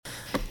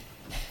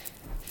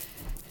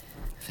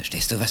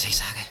Verstehst du, was ich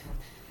sage?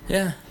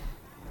 Ja.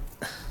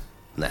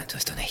 Nein,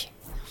 tust du nicht.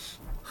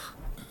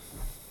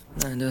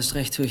 Nein, du hast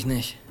recht, tue ich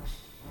nicht.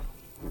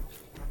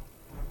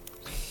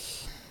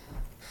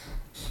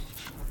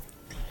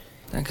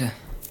 Danke.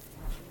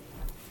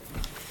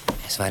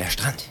 Es war der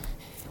Strand.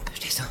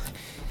 Verstehst du?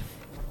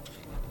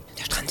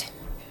 Der Strand.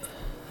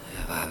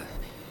 Er war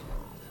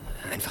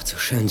einfach zu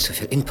schön, zu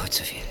viel Input,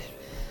 zu viel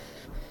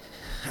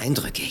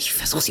Eindrücke. Ich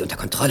versuche sie unter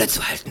Kontrolle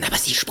zu halten, aber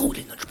sie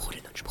sprudeln und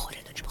sprudeln und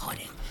sprudeln und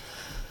sprudeln.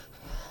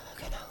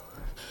 Genau.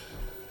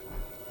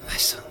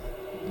 Weißt du,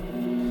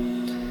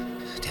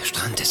 der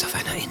Strand ist auf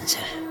einer Insel.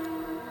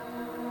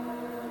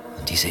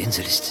 Und diese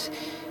Insel ist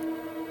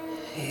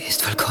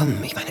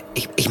vollkommen.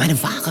 Ich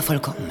meine wahre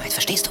Vollkommenheit,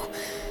 verstehst du?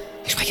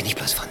 Ich spreche nicht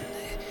bloß von...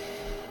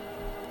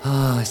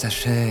 Oh, ist das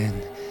schön.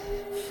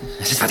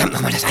 Das ist verdammt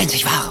nochmal das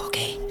einzig Wahre,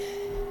 okay?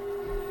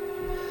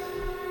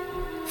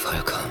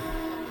 Vollkommen.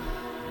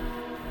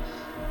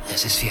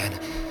 Es ist wie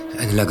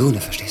eine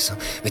Lagune, verstehst du?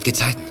 Mit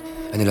Gezeiten.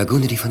 Eine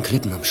Lagune, die von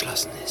Klippen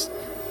umschlossen ist.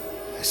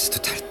 Es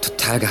ist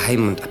total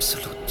geheim und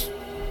absolut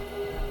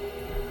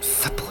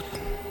verboten.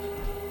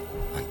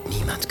 Und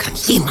niemand kann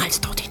jemals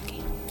dorthin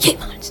gehen.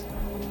 Jemals.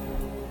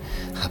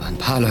 Aber ein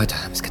paar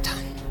Leute haben es getan.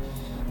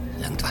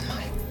 Irgendwann mal.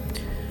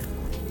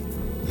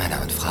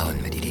 Männer und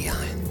Frauen mit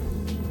Idealen.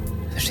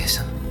 Verstehst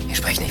du? Ich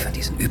spreche nicht von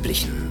diesen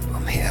üblichen,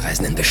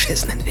 umherreisenden,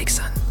 beschissenen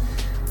Wichsern.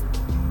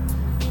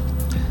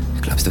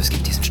 Glaubst du, es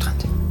gibt diesen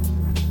Strand?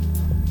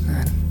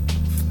 Nein.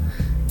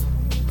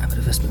 Aber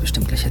du wirst mir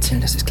bestimmt gleich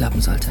erzählen, dass es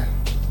klappen sollte.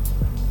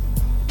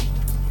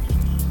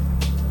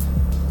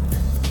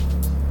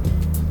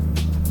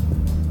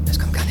 Es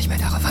kommt gar nicht mehr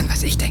darauf an,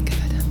 was ich denke,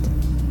 verdammt.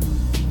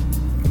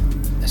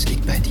 Es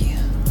liegt bei dir.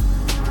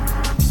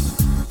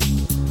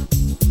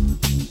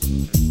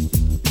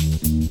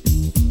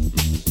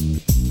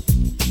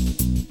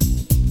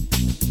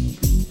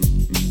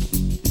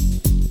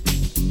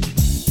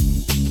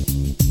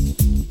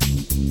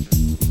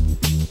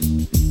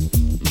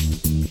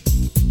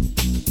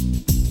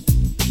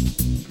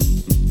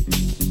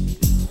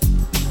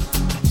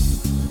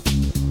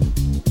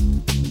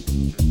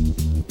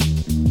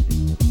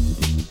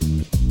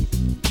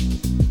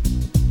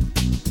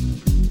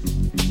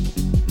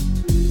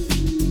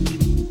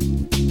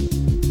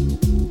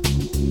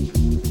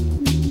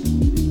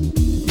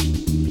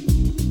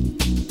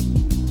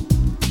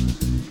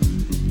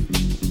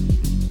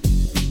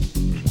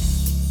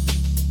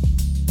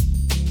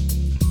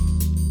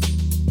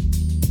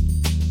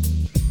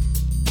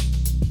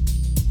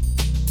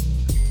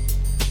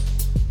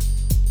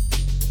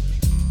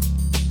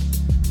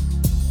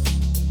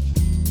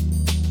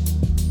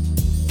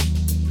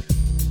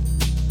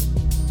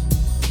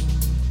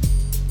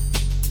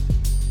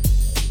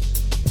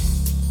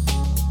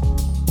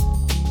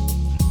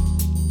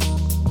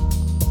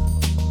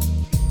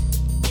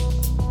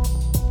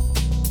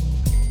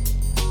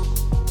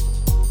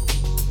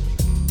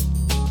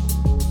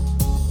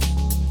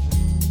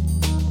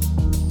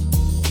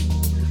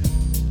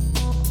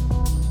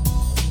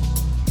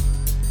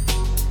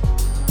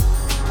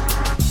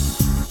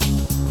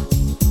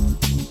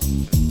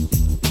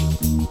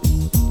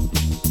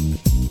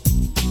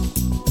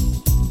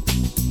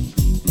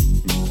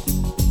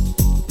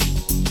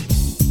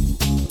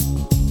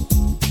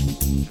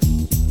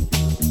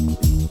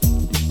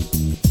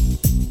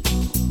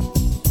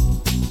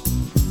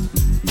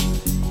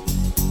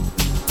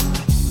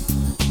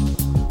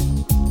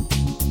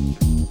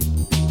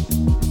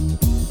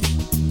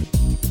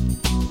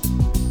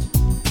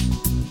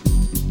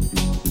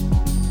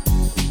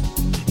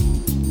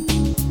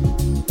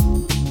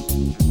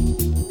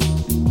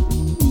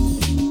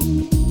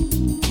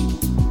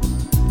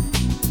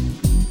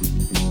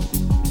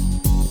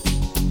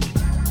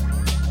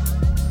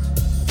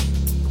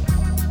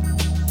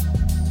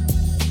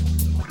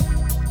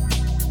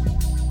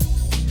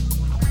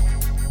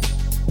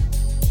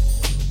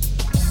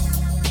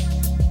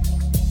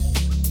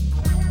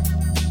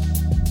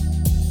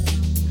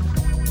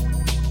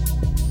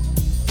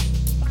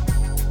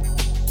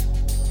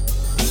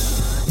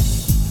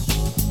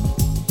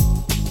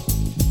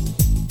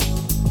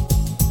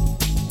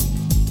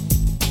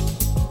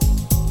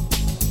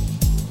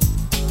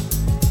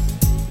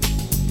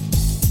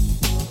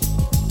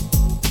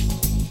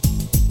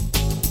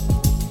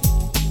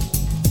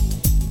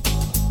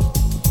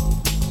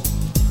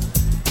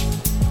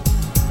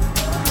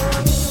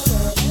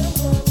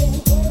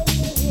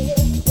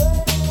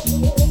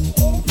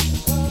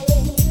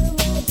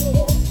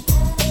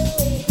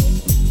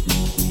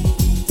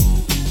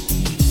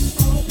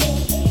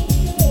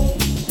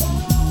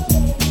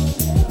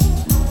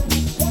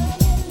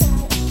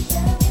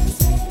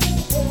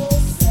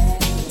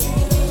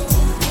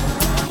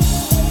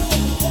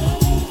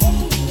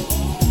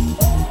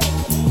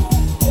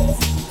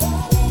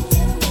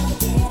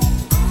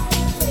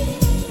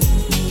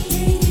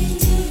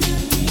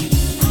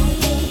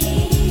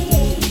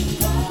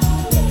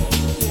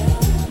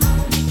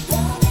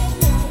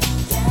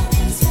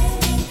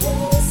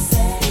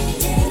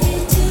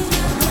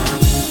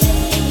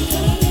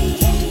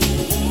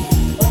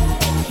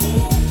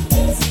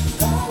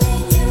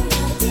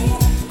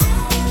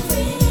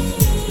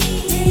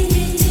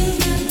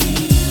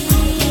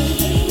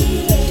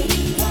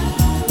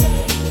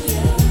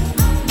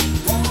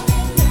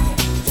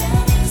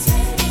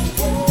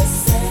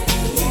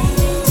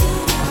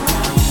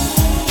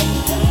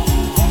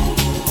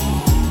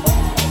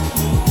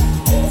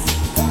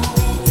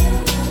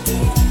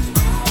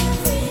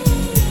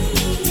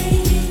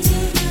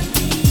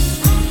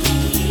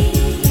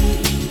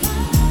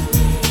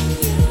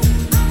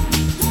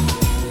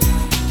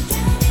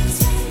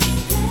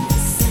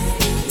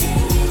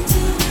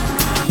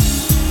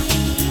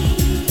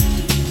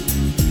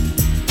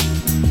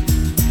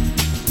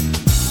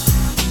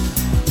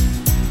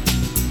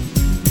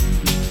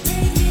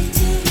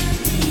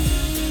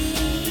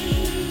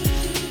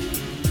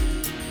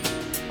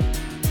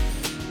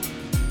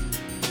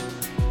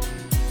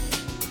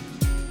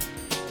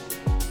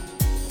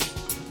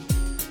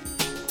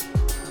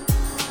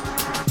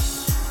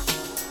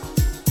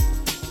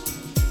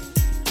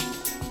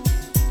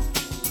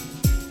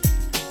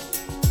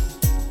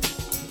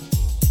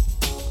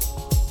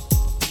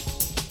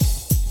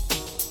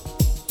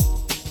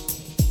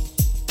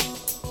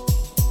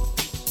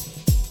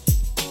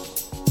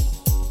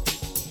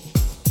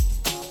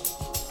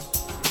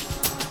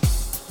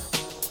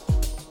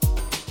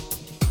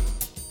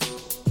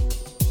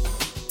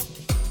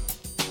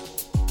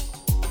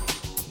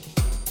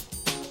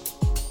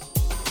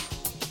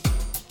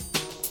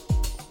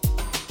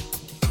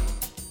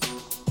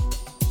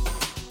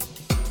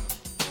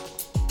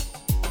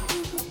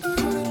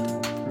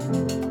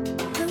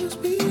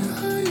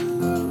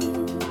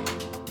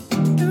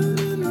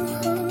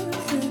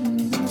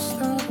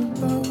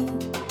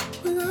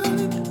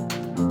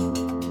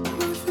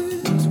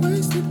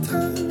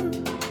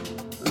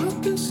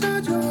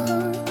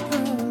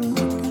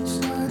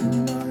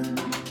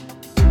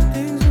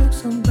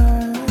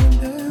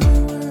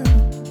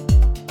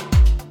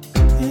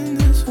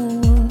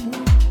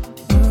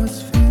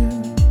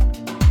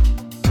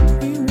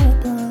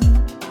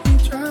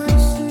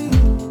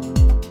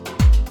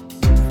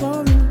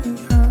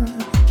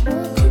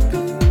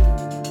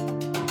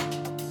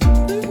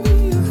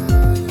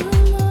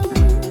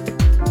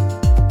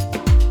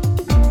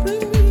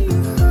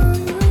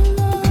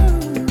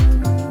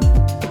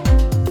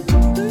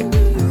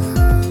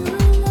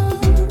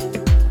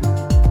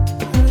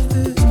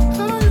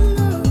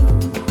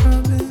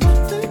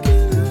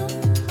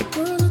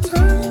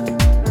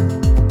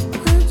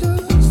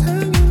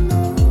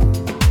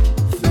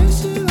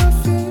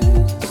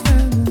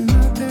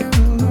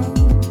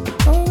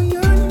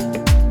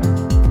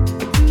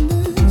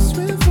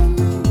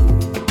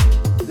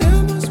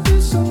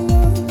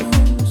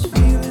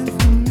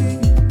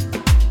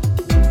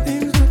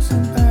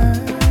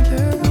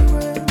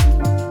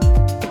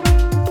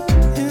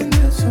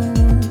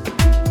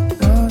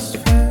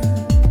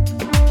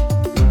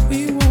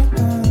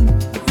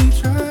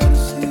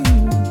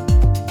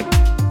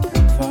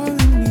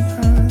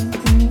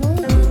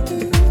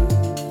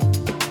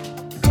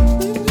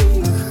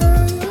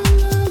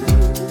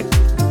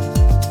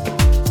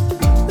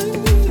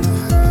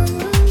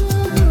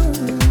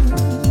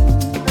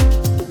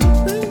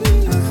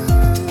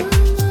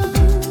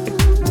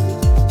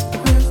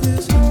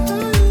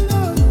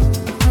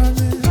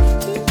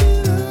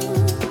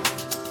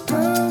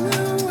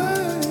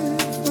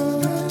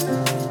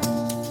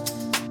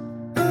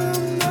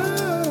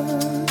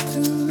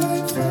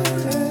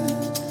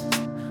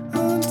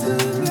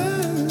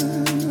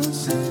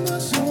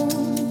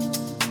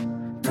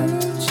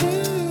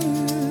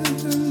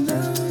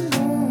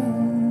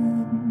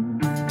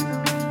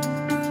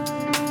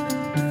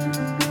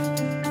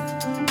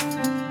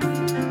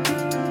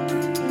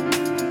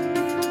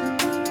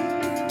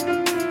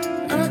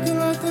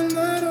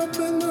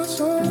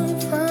 High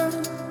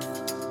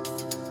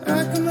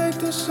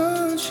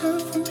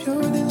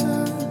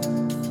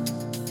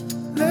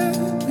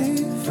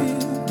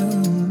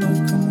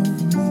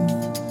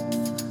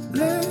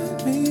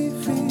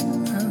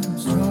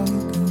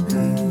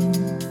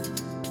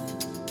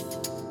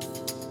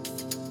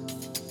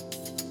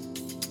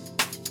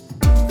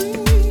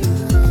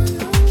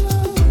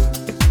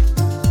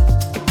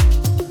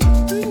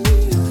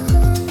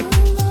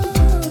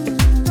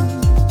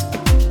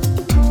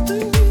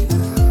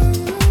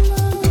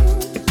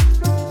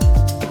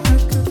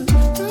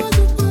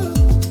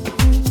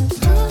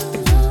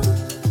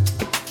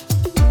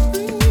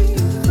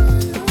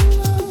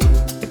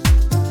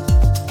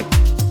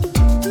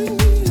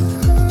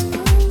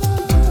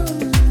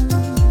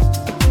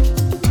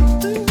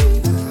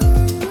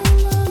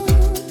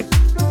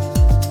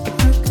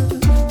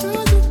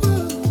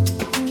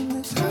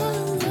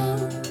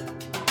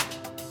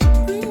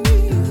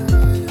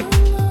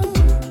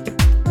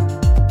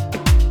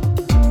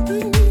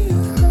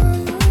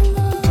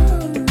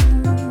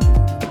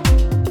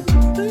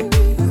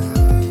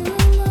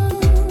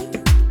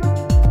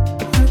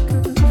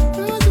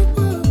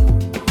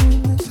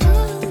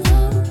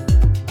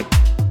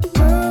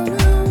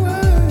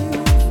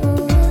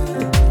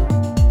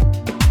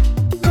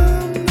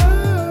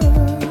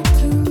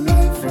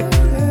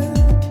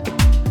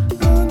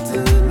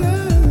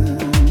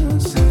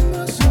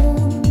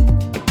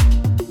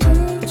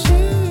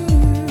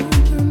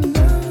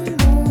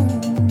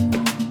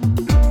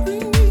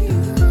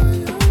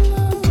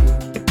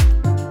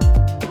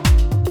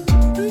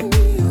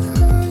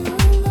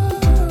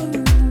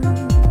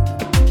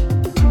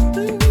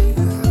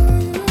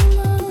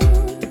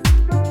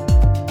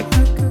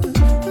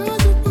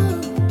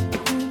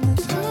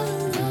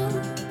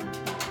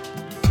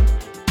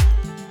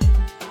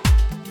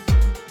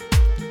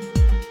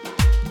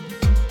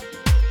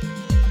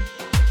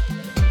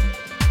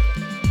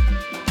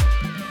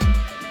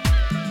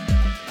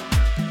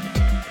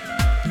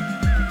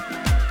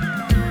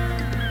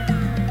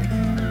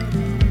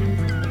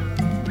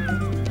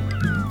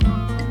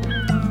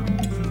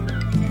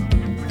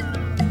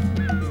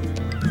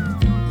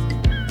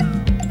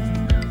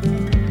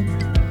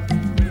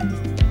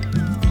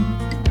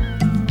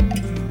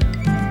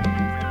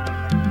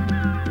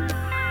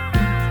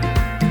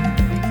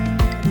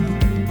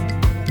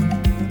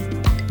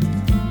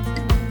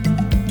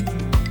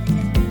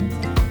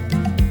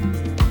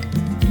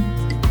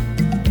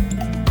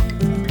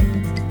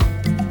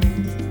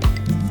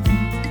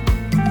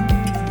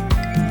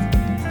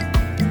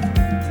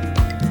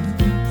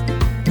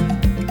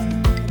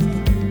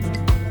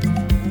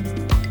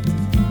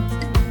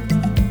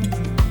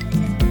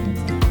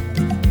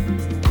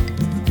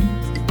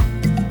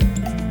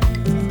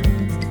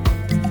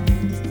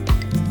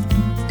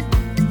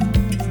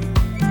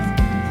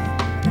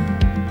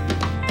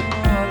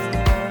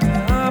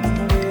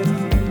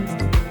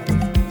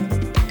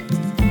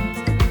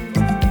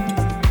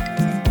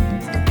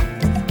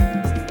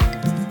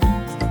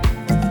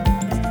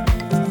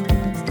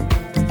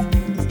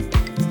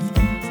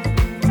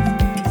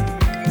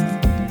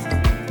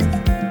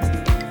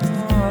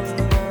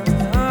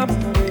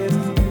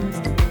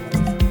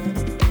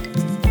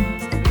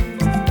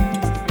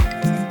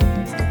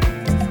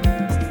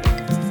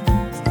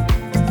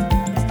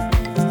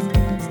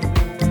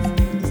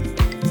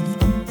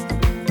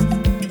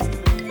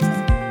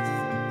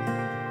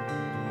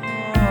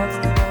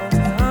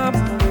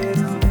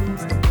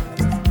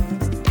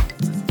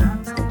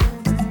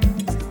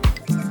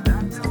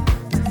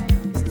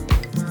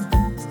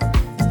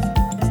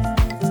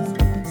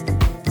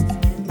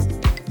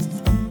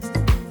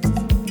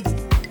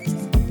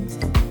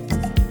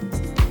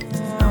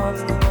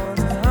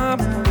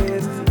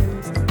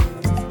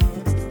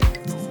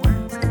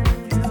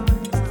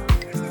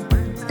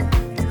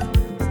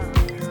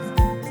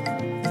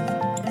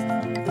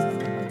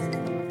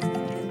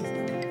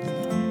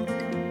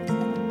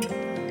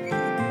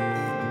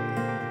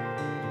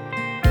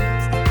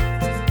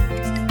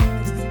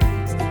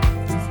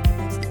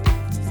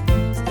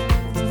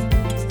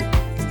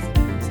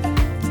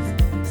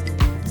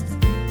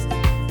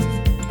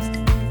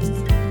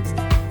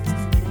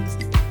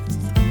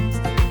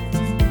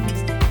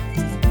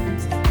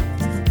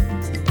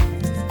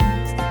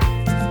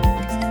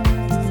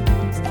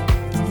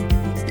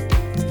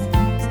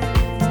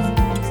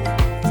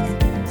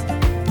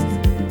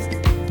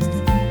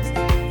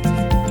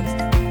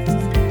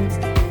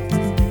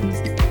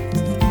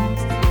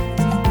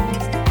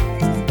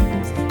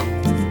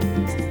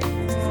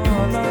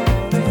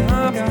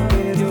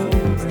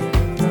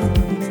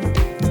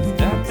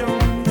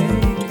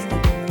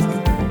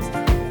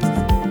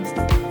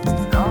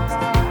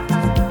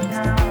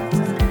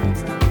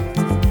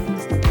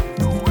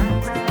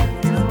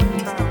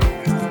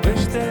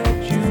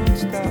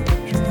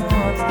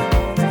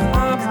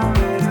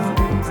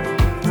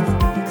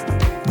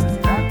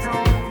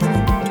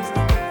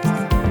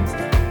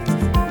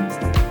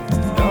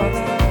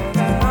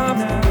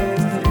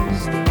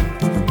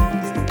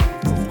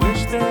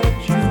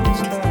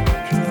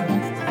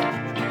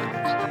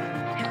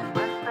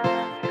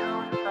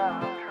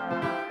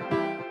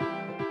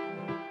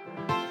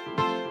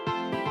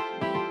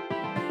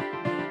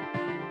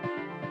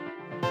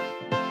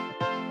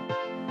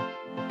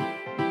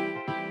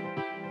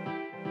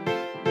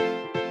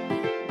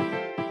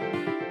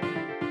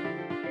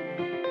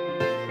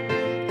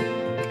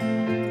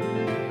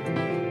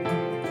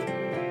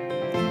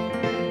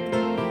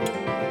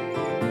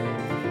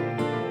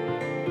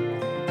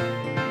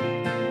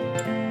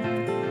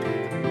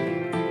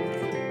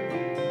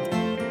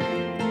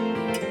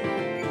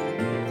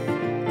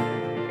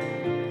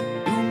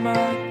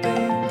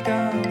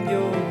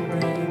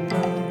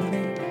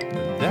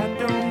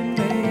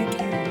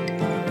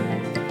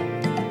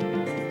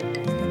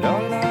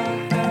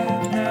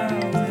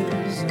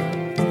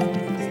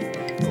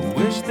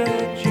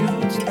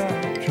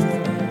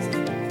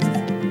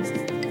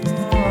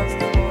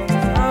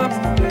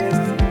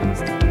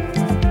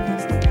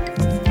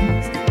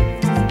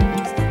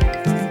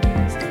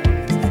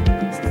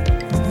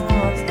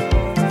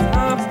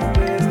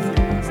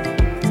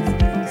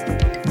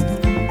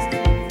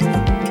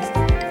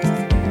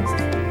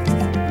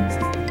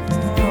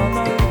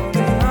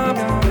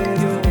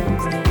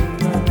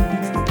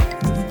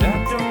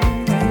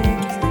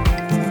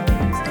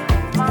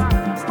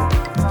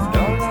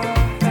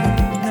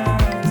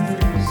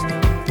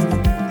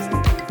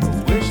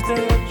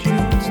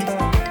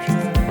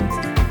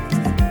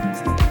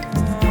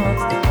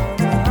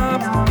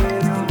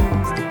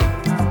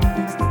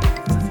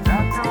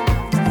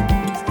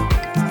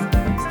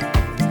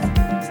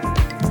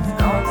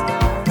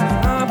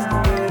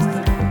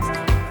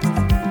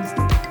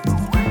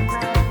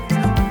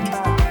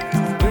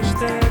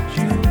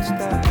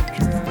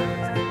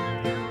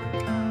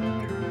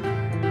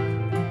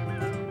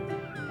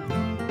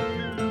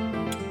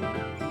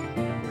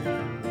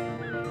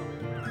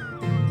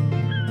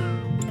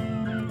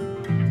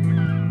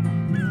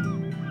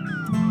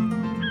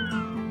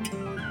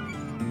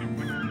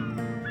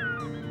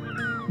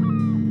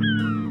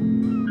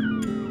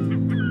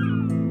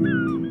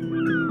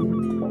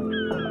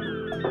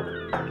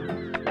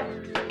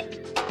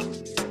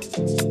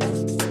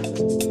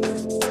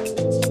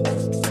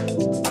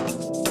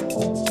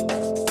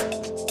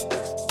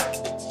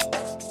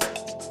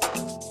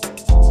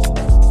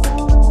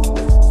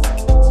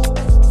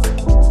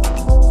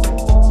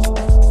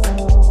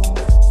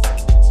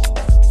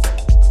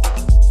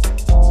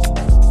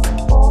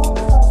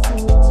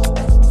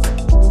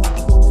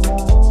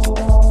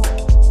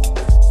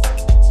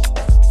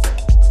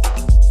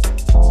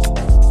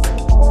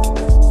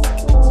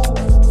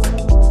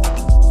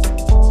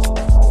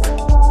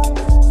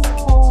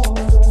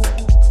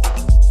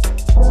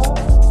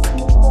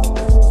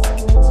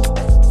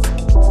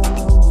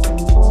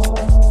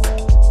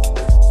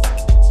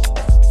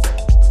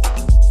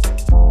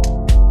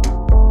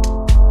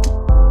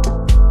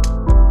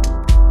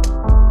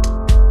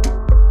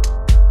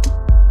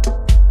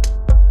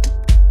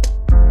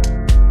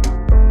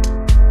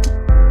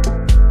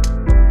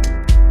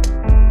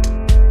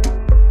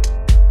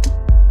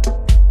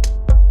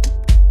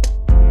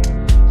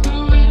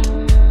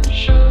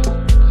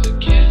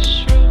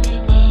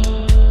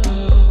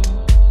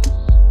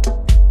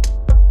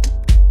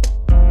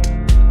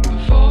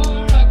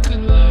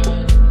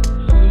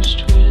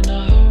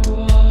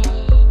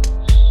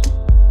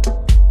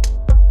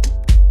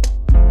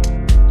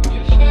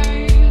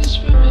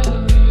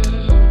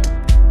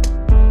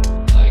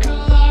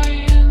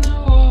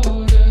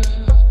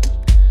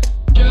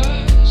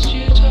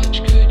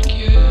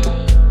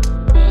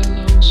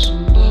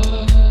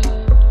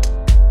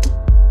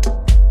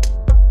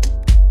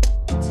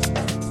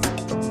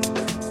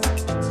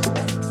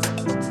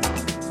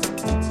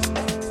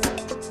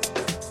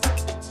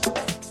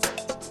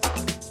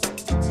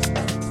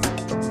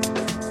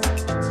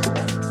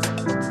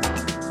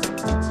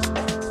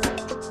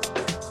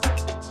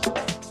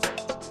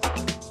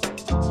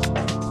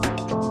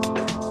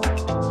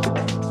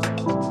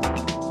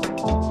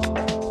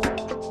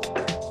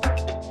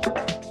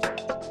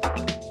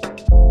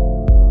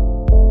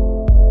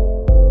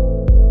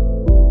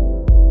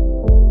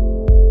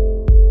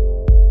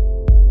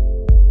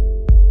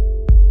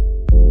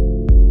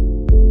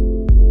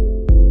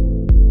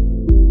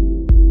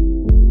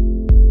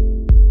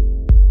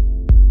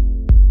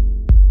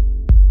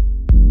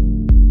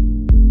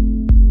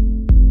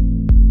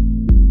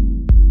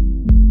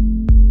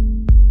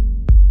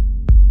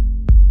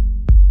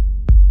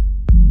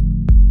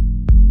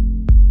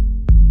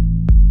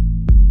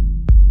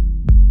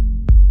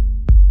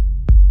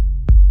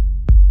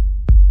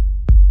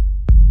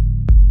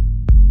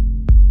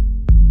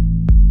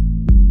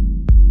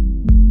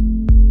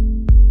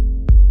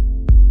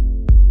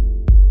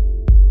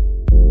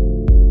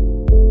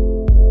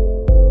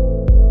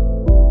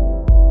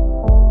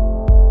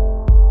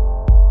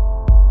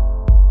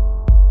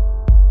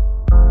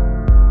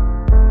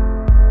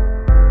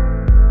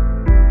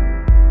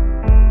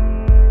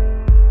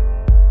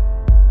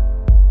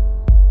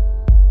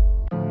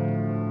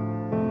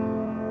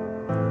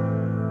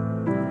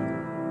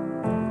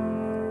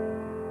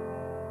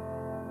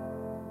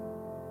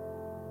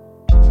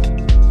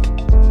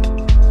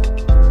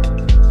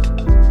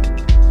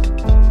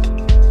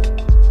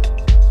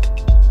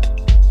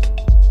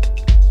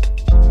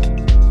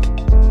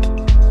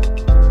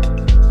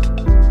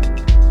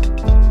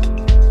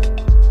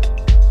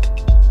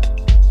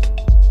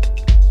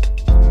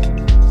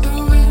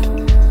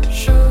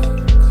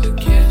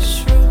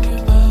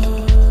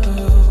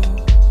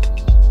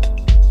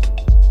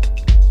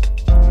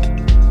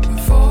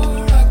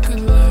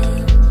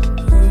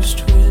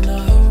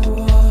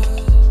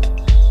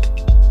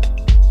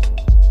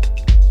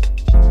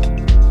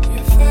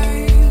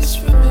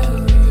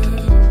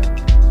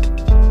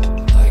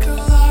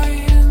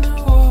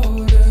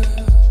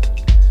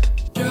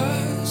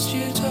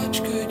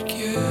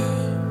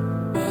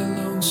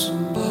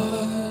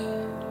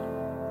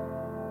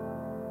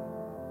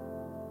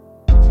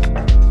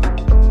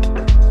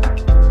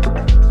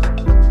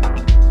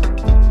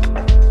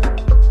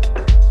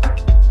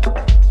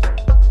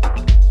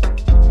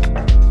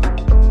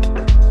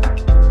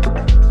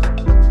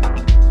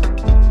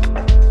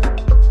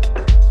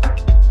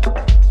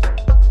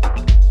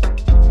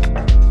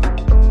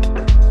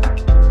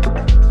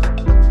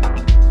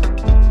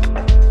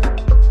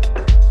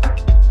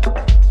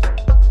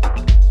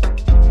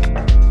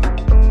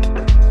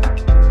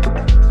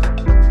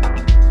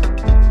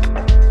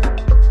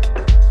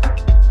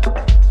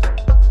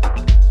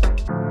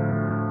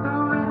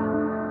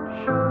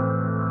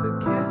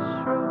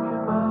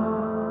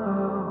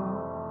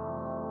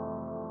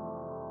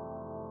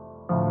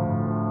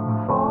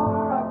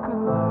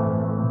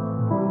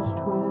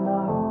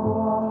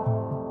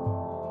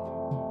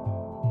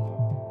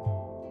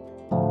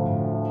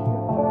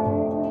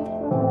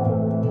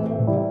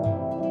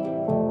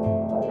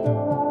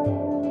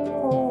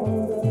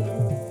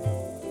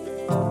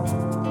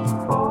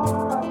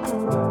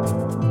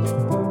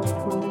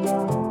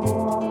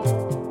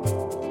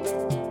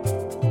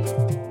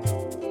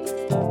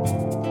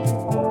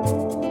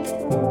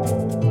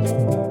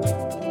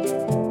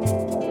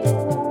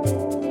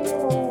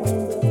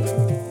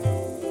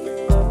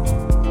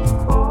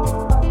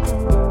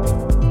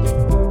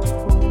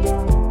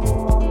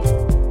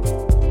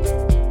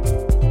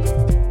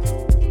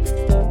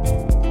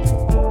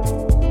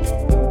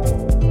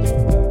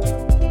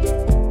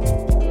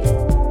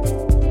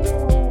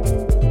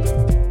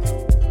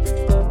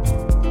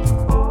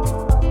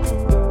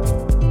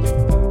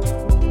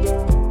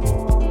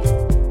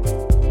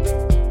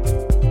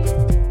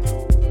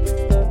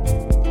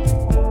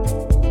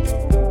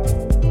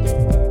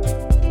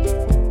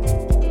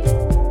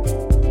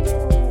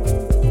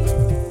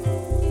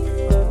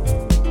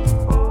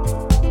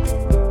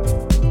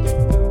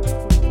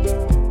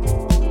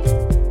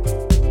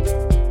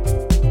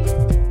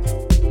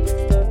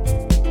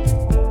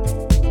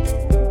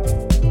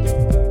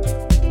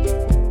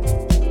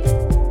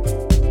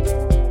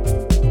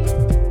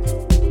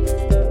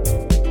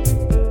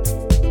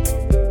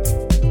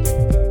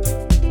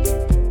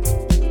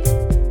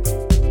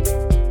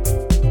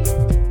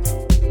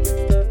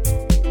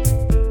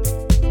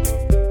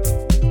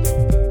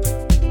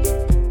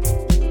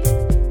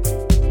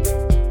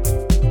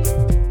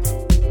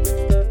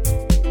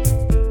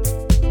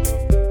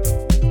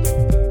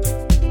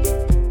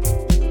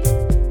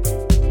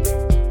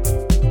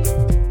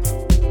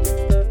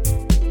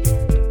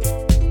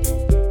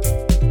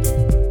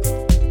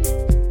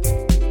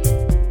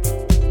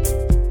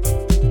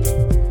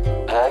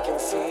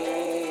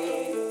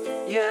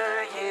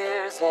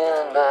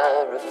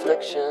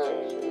reflection.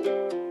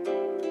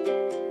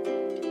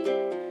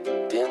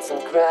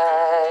 Dancing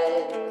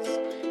cracks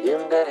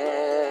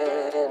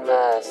embedded in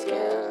my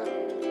skin.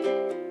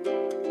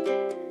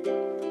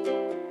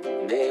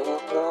 They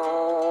will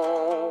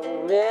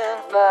bloom in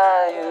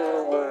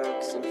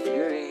fireworks and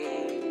fury.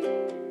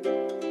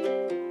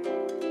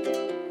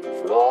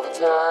 For all the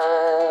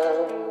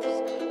times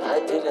I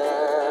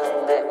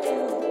didn't let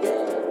you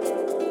win.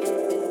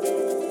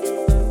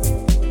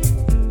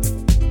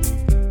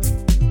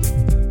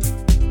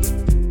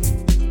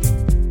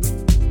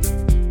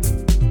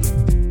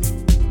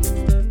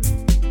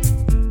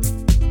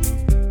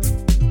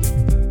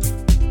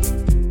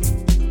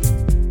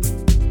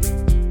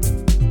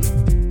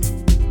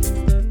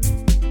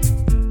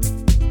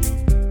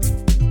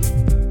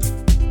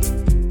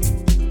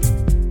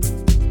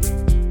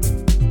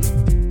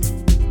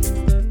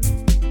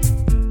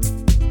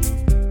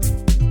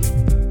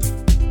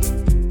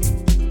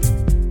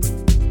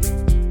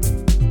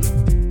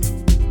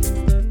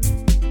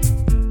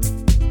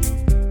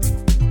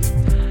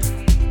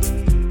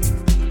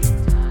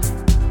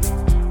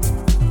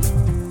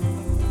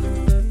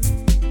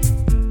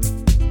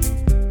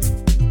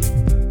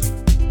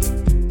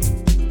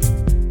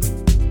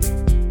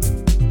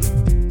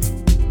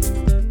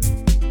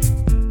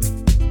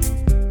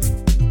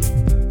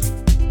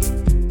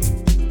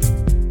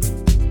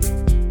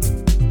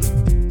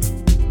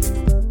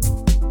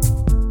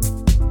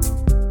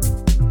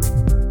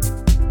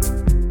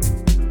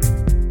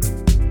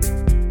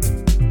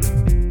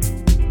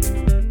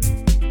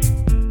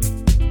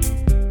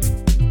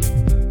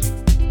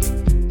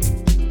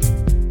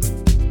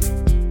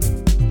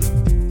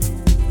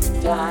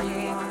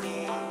 Dying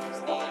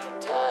leaves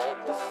need time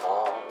to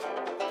fall.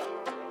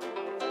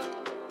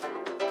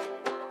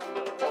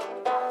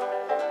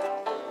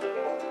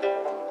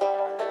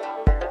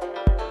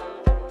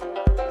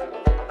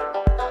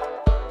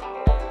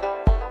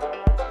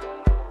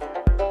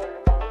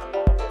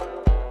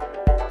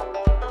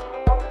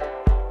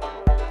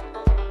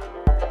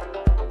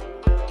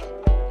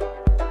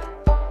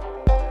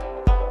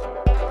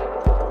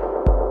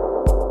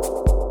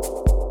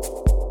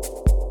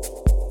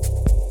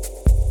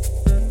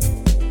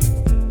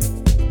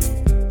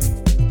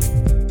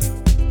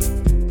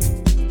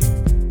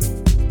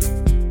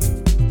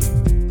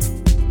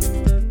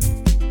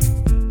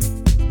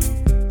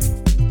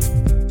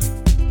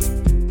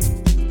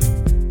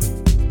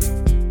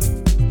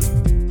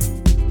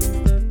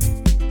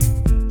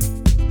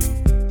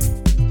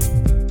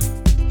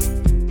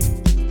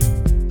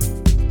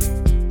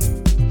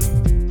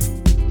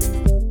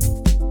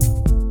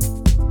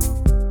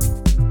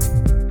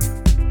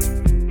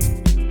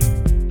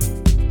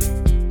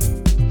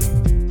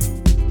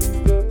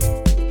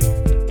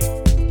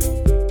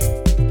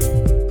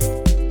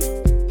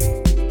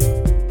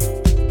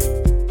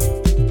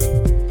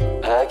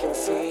 I can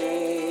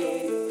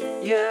see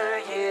your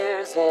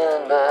years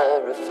in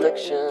my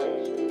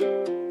reflection.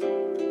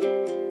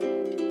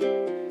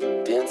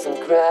 Dancing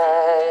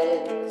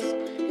cracks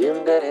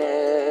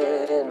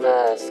embedded in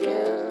my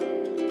skin.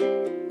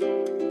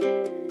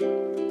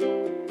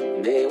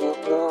 They will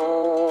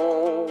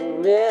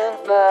bloom in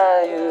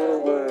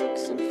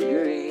fireworks and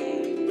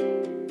fury.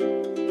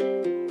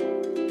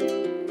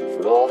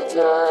 For all the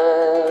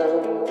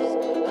times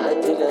I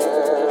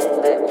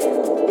didn't let you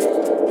win.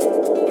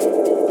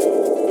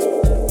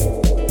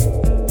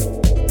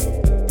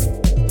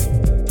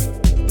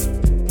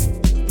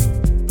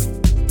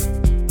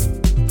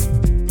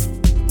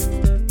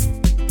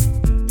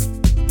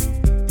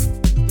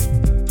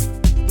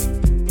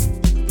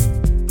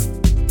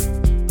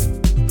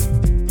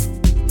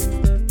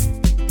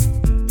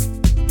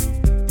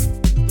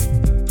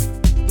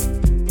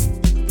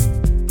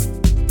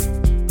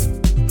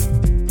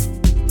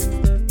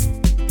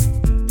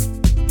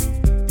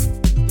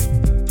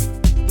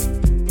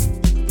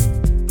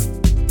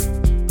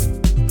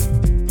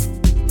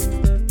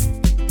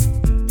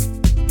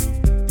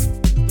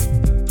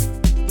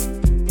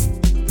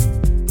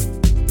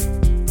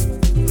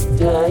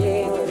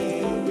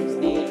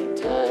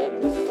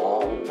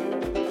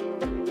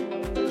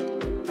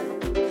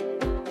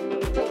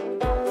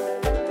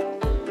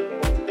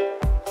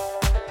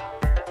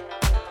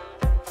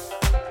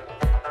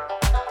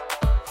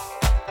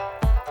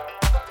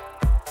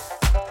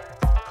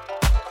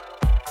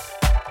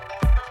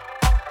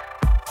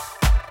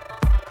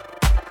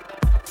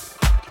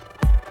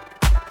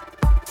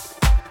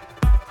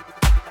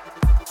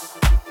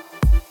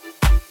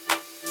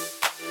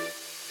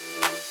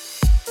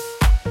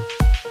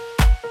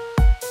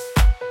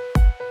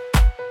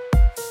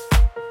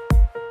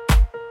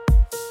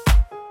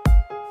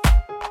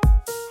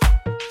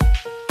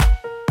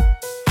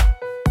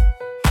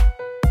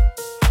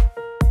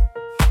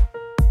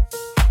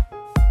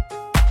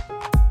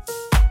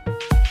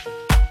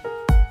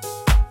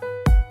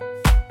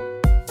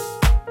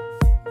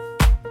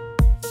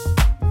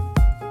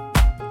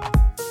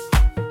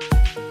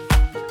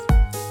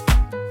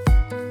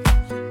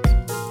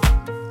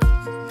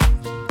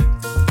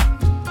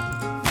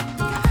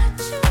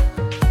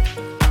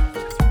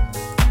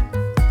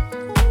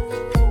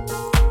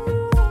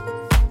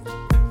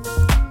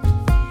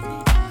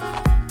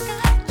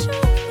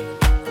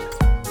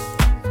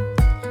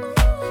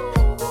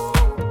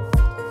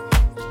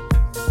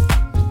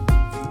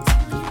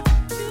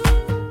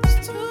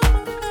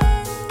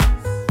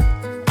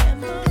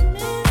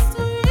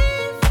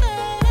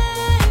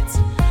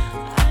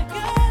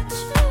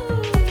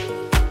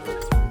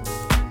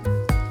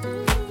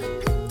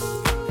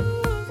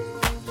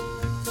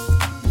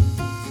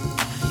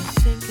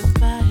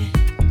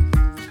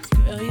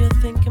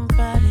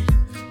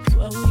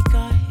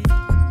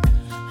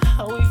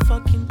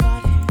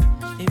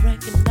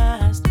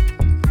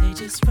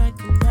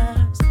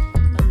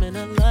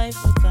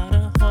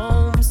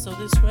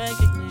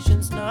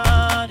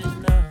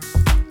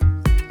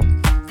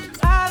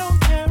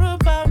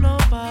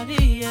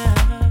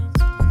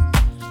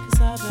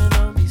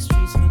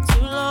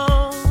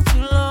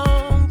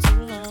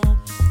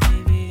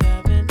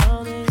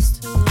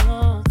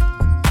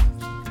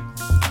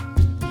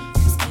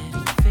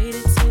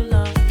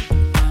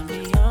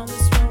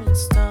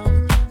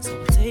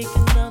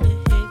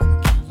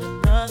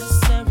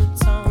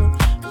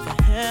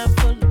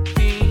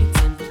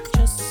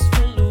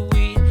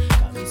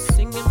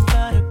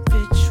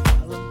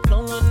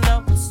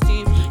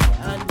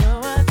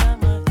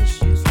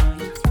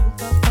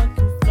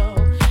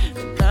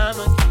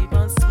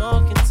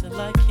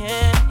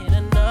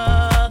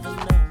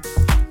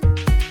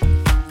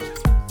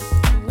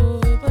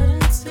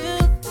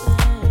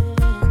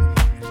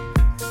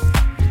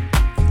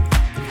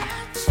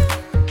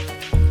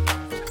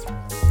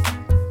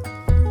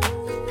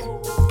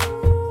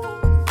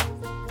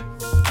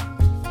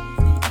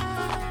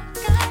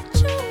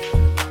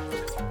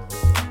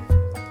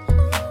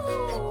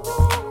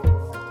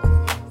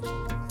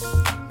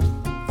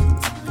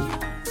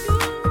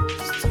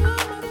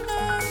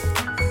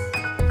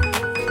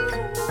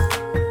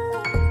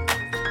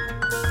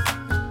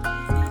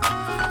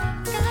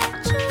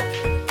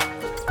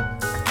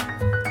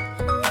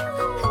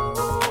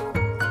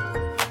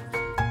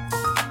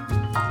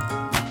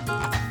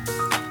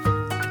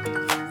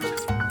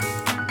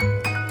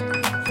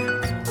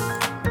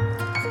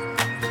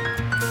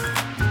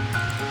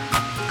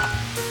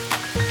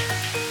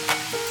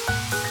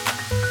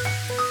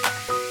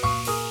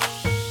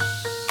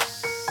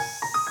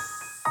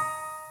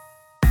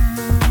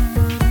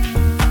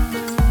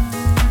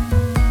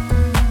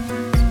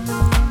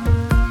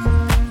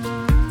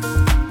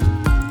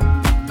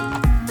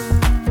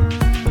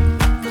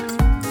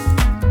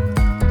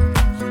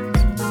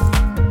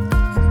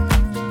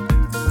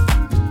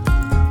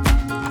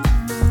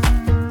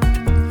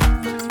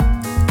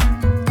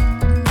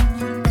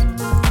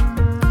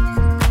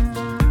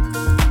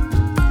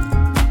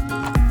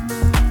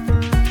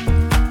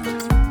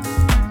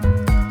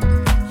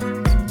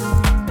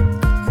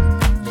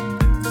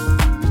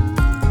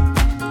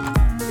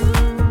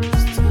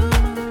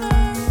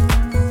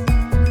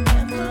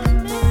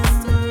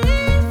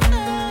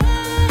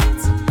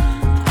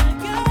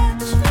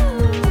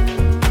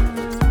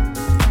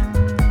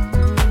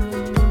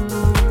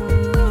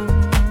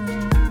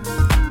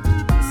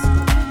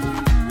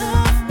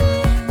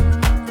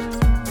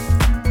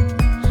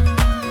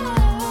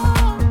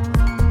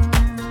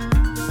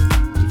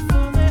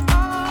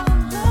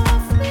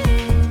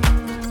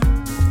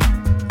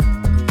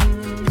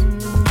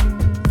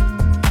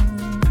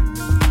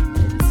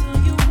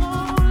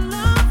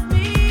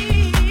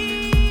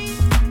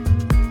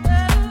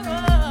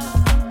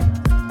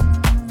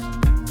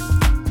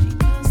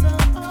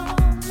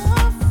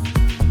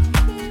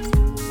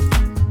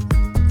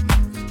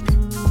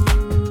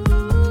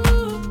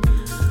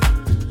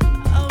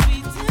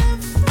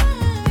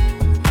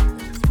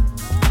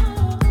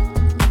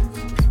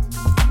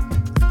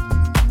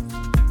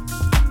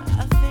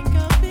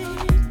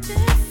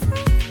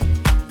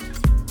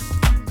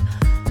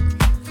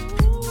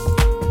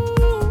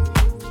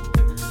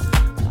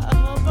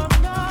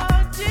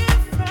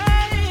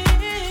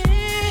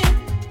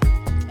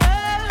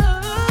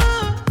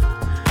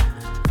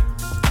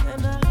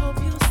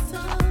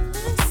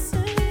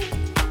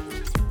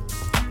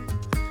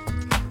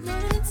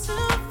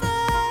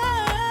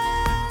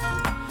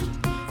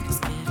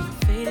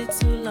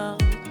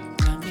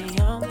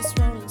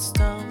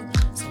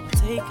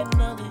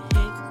 another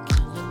hit,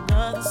 kill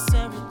another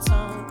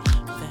serotonin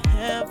with a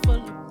handful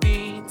of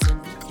beats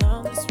and the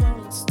youngest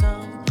rolling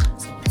stone.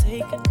 So I'll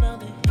take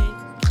another hit,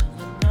 kill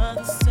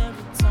another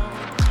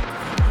serotonin with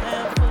a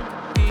handful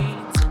of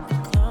beats and the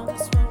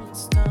youngest rolling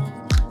stone.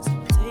 So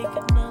I'll take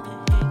another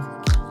hit,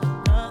 kill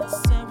another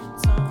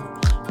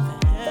serotonin with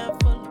a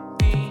handful of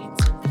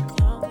beats and the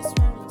youngest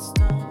rolling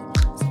stone.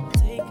 So I'll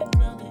take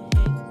another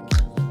hit,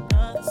 kill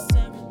another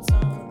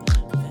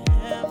serotonin with a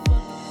handful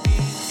of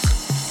beats.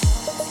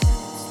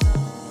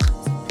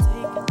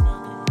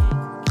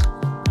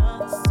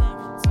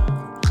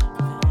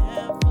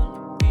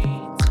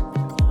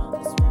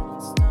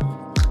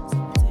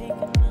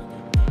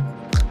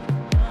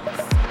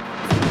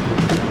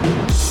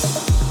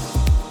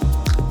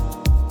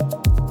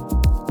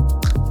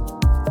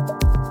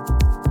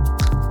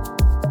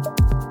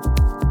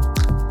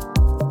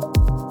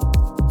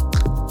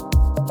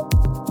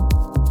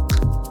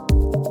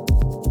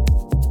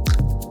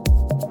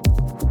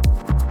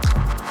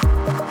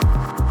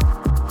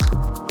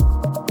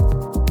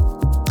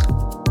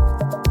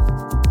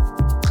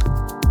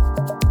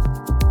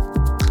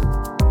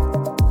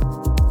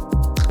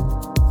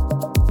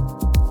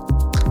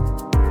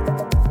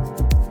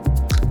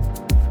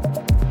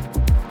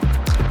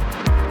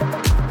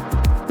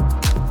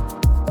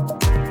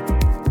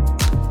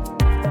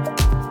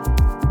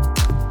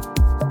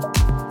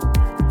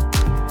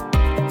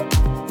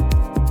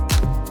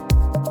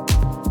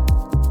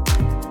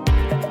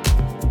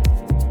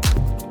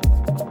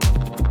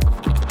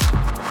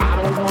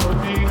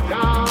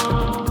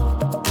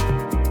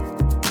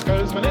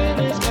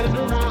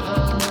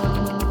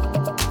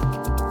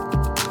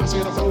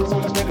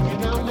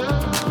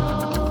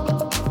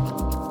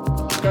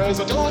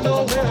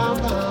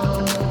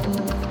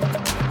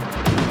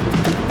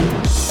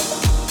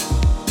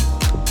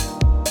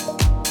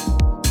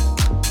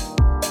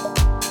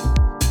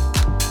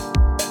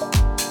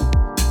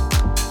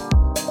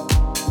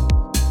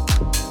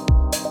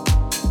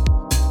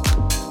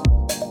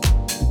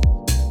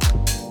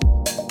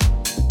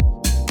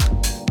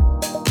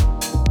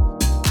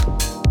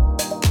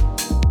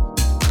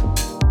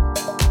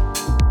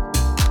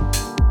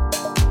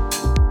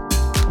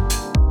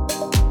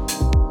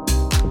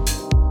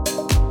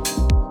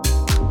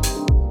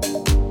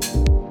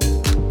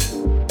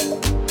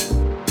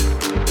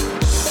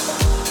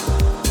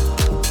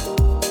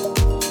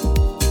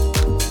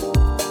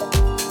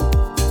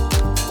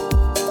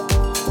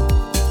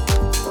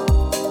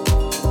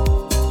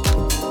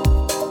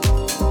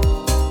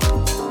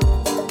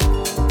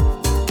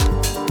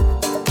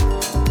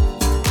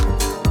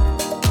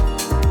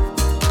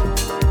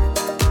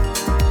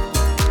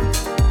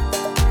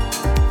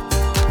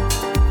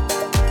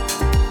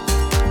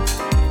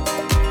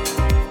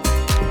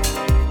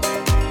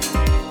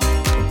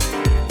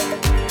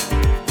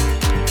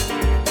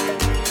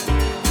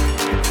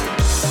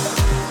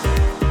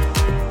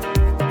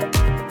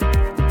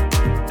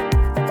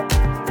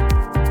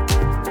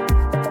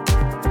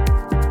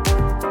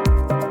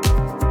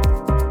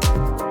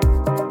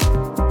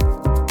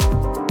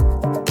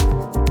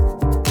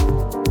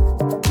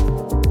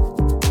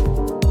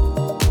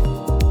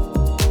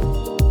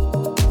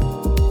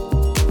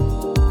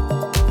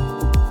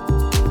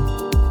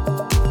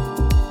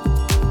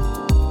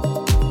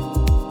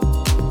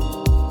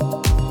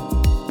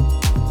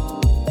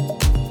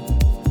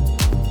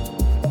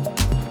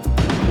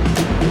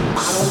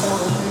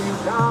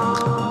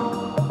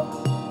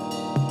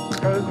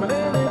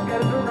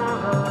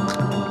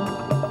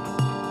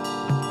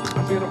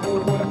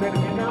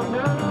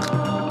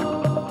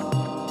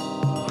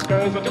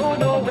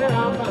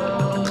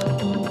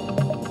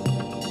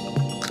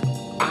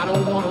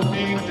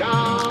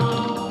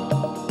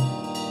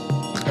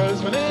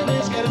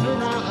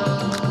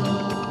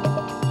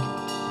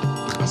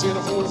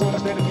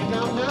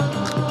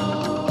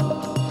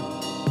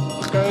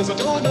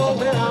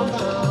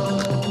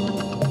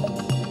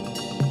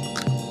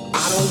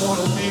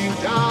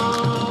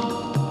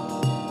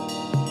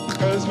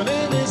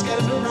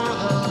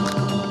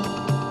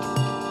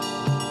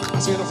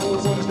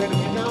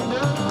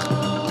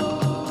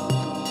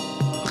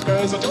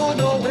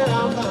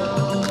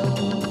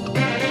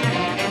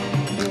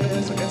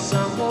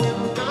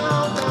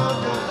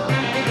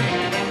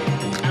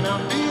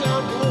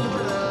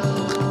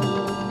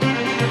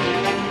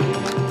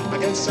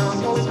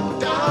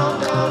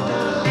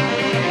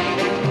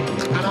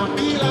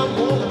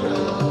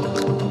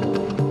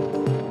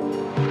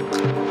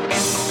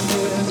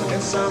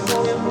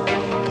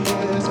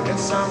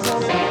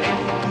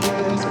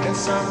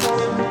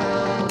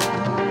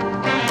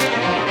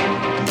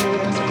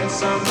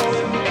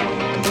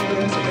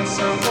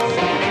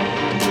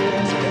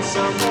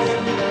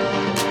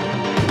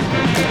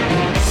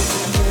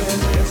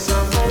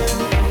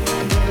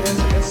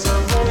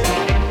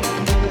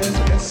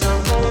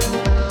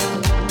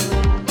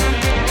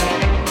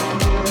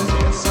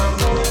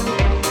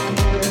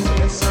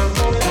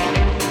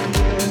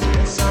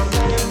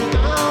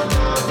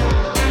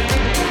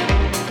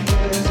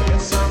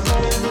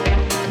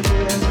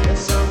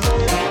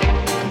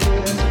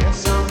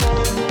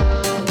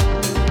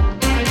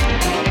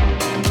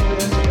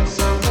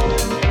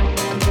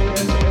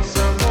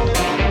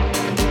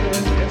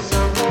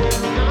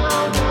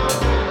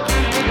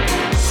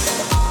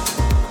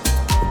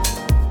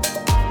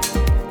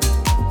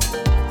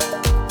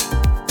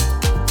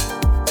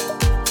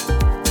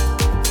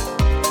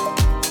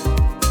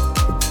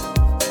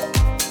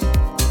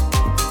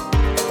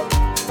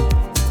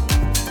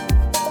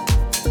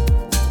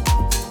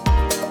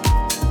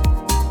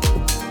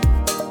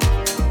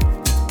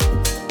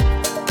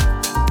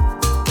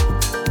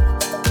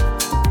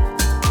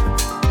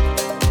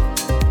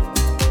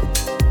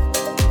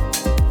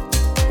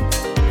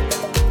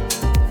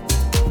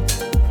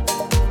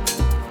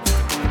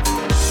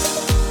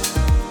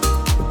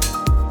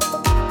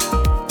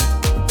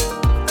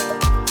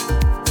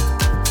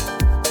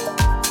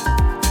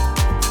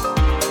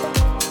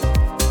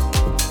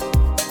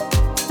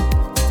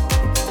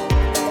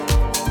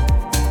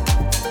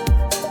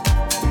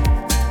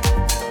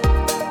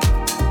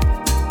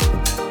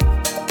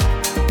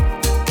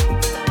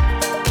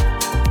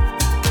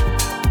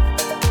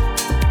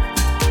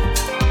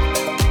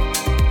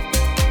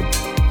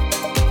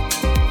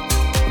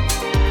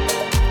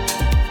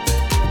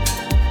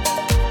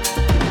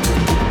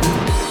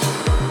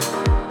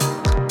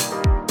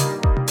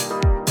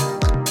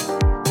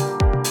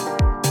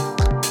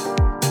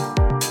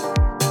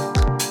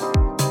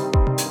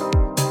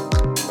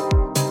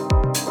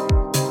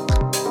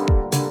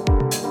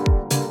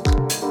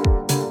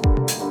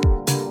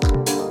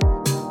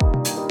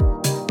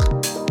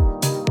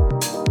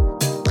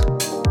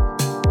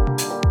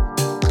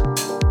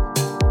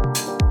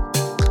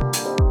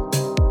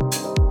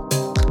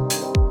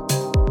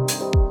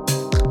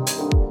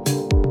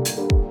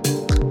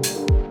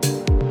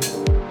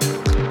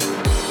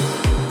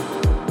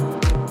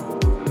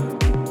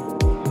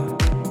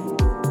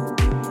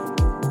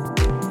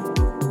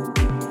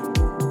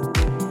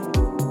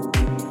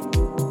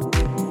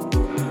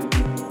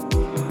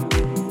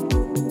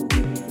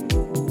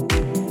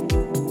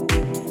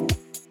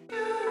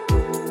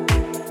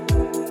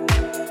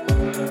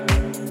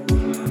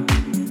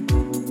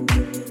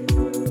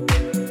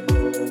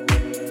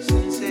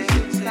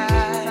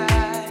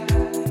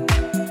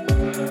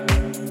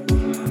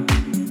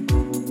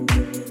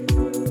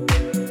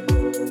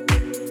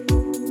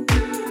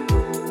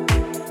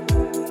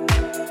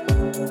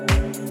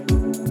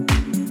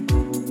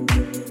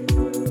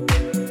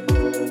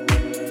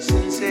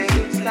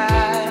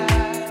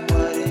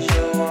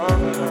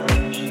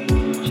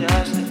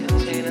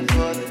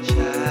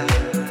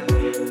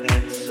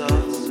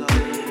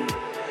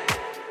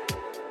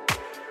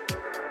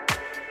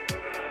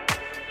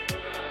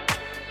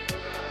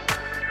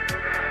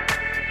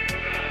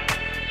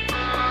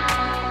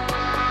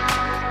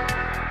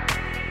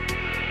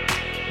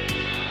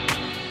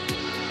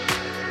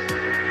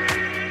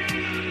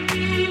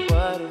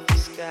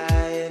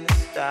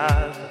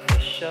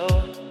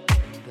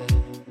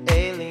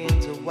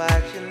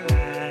 watching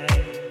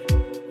light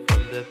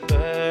from the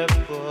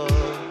purple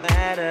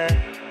matter.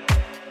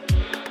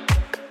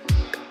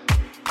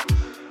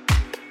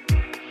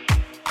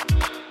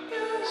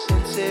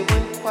 Since it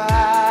went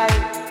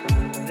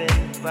quiet,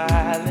 then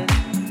violent,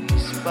 we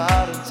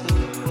spotted to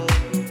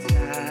the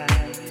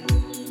tide.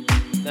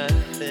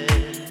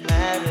 Nothing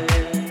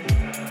mattered.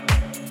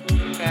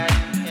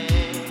 Cotton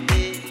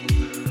candy,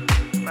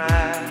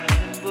 my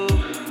boo.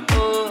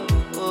 Oh,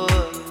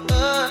 oh,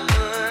 oh,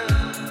 oh.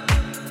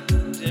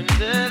 Dim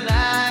the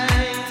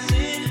lights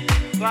in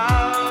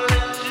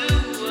falling to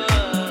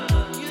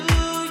you.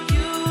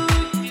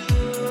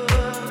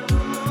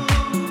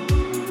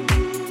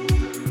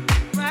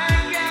 My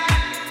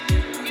God,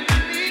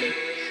 give me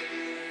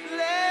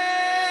pleasure.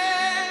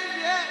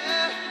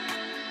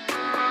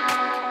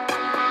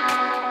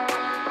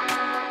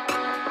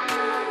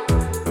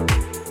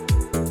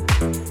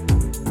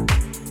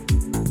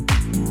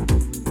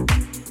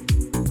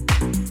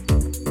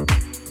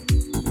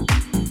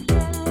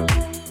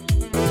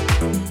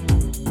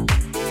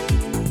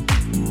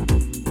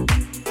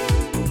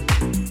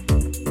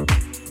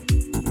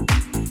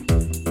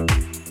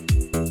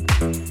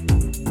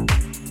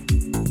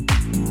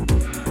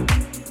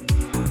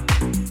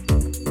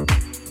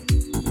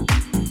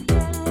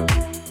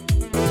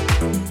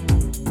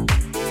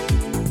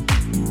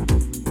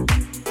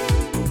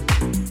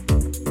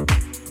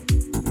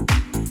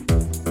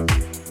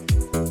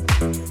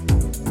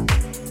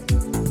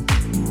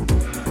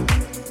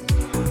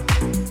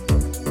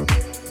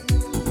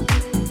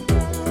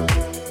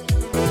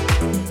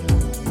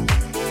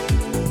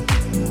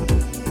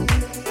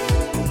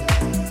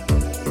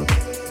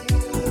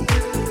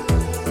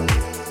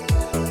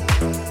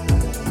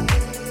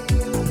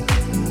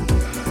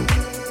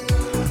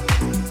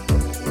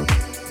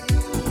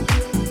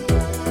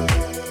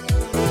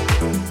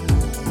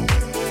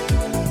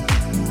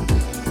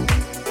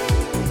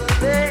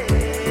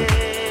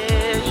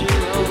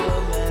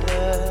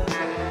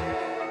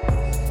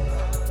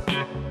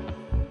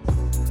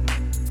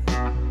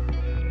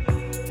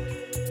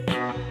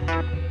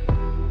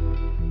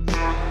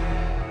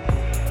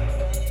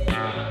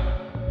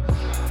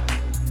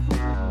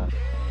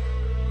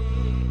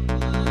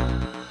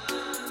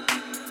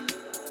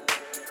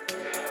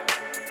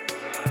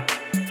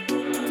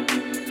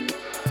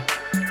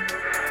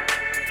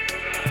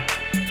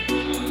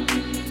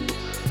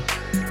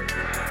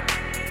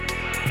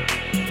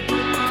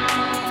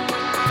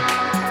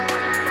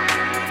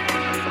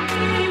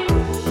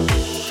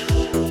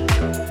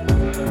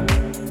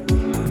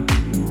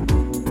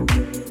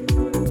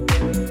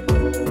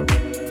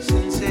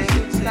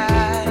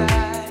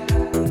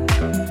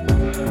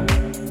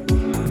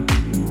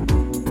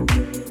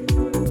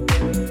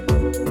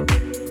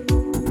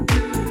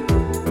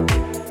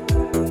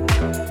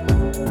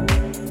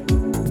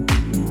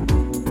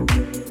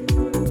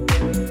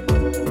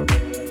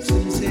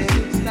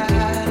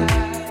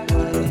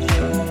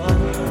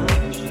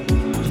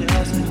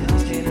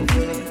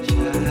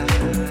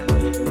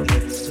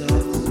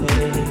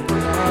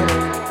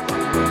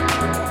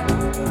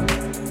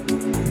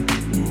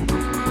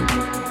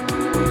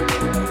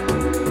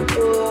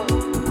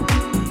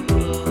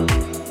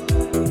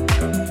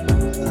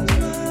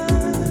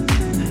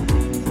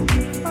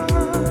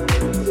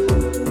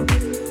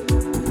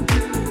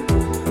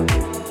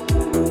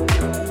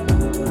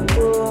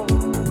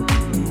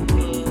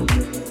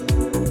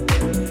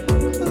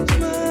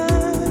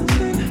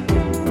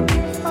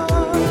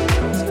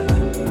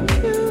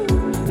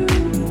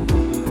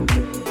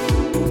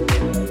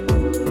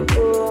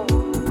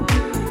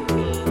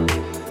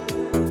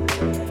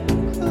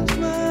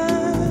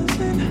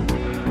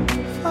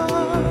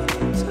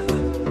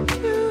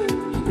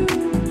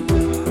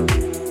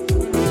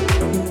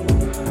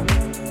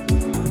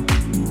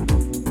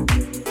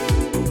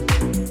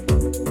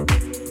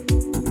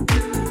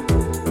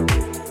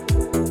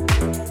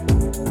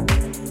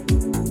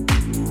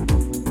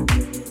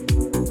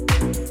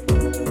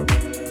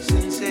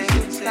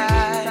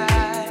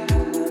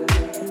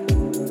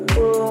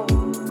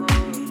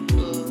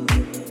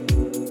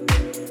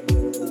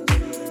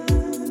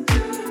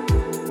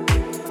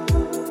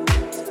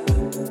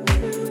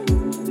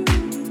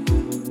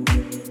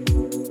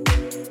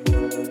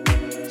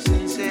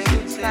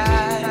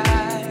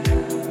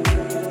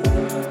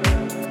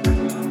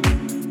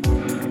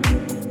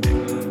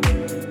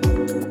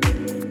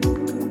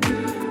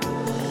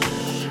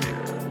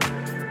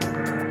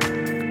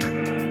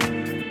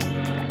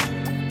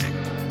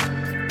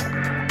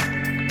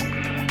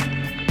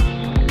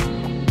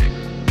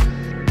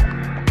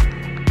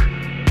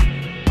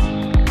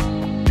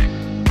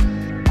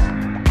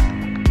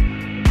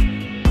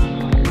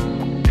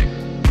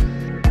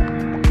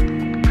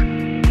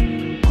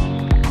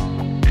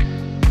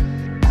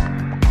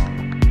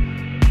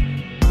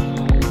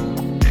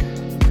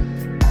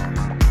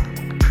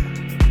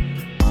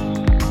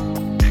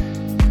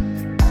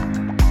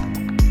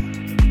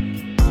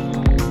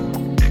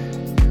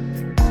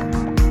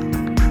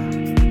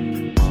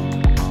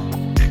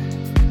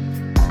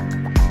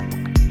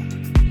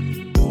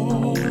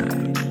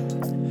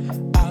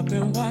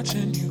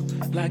 watching you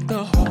like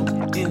the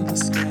hawk in the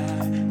sky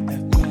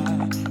that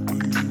fly.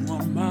 You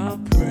are my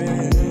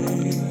prey.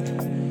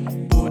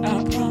 Boy,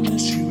 I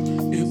promise you,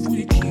 if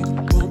we keep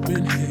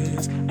bumping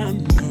heads, I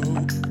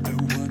know that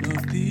one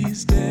of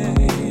these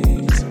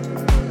days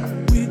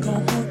we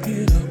gon' hook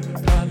it up.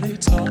 Probably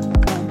talk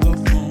on the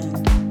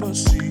phone, but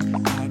see,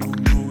 I don't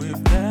know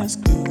if that's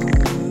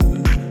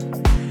good.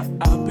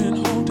 I've been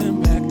holding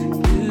back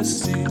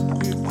this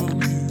secret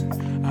from you.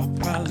 I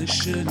probably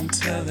shouldn't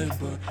tell it,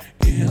 but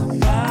if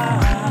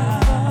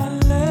I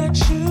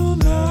let you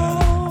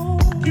know,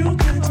 you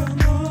can't tell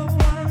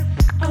nobody.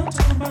 I'm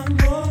talking about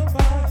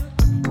nobody.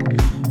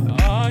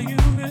 Are you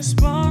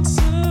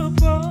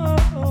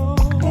responsible?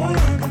 Boy, I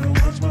gotta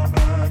watch my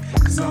back,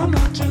 'cause I'm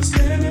not just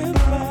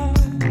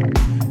anybody.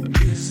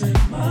 Is it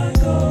my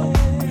goal?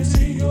 Is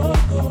it your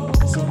goal?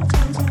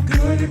 Sometimes I'm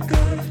good at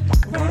good.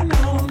 Right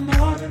now I'm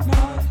not at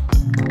night.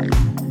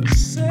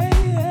 Say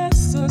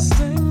yes or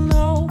say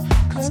no,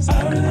 'cause I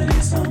really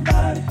need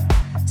somebody.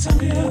 Tell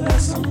me if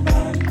that's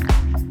somebody.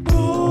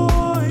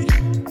 Boy,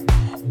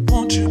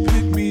 won't you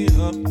pick me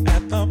up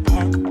at the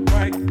park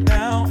right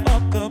now,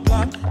 up the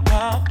block,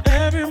 while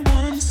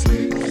everyone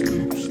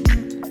sleeps?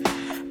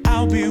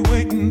 I'll be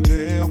waiting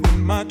there with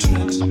my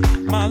trips,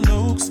 my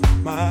looks,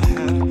 my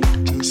hat,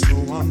 just so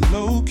I'm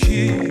low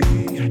key.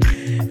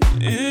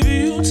 If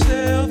you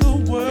tell the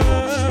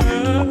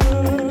world,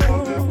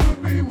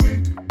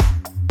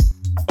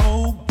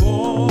 oh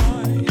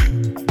boy,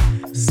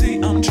 see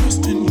I'm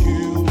trusting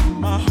you,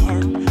 my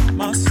heart,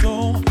 my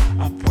soul.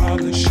 I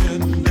probably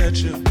shouldn't let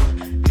you, but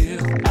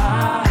if I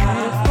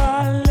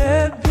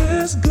let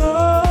this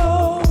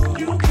go,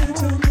 you can't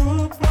tell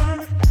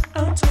nobody.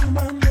 I'm talking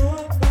about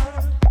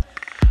nobody.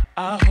 I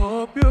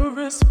hope you're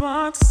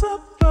responsible.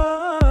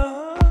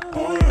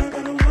 Boy, I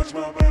gotta watch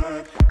my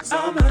back, 'cause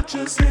I'm not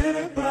just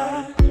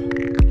anybody.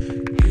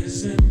 Is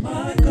it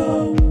my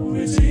goal?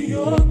 Is it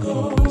your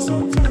goal?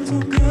 Sometimes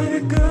I'm good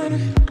at good.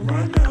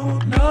 Right now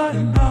I'm not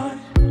at night.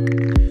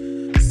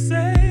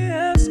 Say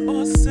yes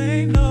or say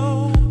no,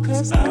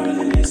 'cause I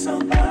really need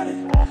somebody.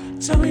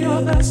 Tell me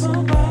you're that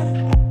somebody.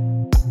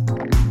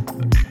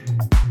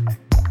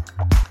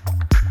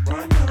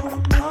 Right now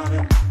I'm not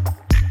at,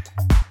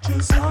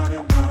 just not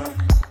at night.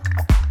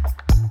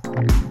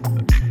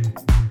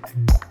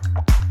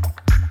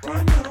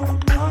 Right now I'm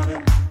not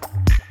at,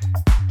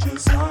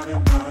 just not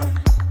at night.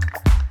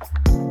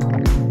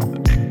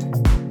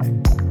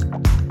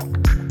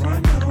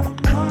 Right now I'm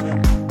not at,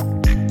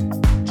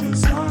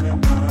 just not at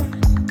night.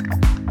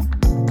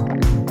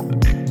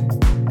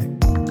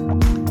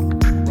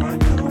 Right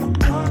now I'm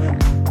not at,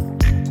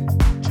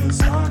 just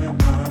not at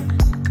night.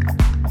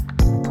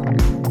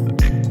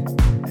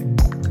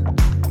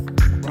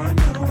 Right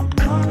now I'm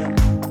not at,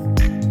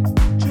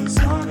 just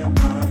not at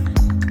night.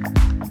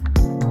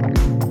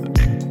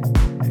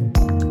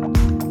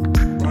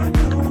 Right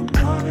now I'm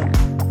not at,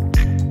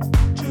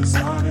 just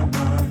not at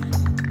night.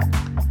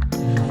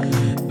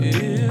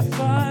 If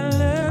I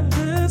let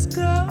this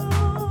go,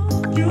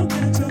 you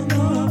can't tell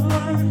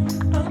nobody.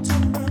 I'm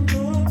talking about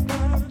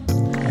nobody.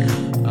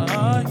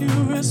 Are you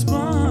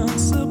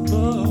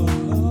responsible?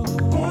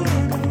 Boy, I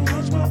gotta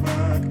watch my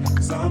back,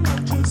 'cause I'm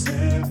not just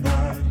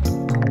anybody.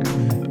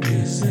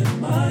 Is it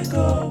my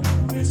goal?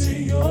 Is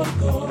it your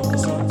goal?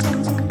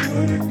 Sometimes I'm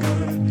good at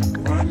good.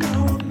 Right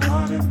now I'm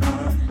not at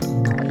night.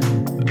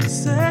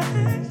 Say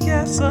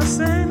yes or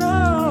say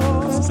no,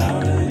 'cause I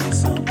really need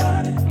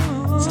somebody.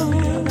 Tell me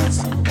if that's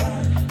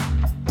somebody.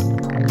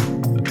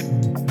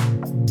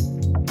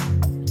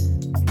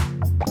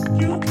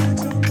 You can't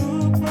tell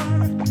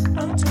nobody.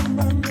 I'm talking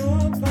about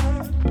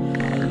nobody.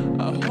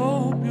 I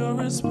hope you're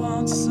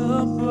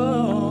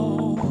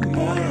responsible.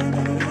 Boy, I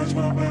gotta watch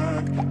my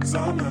back, 'cause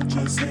I'm not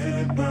just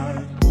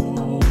anybody.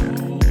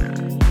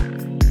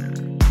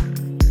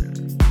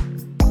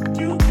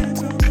 You can't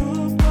tell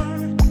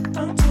nobody.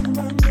 I'm talking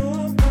about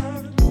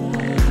nobody.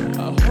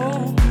 I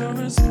hope you're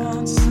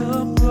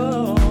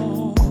responsible.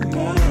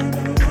 Boy, I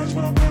gotta watch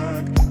my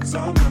back, 'cause I'm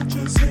not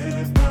just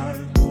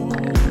anybody.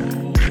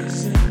 Is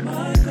it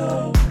my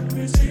goal?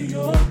 Is it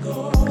your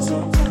goal?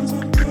 Sometimes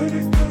I'm good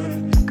at good.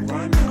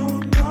 Right now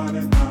I'm not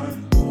at night.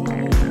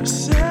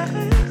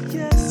 Say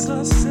yes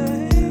or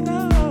say no,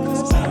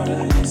 'cause I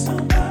really need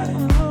somebody.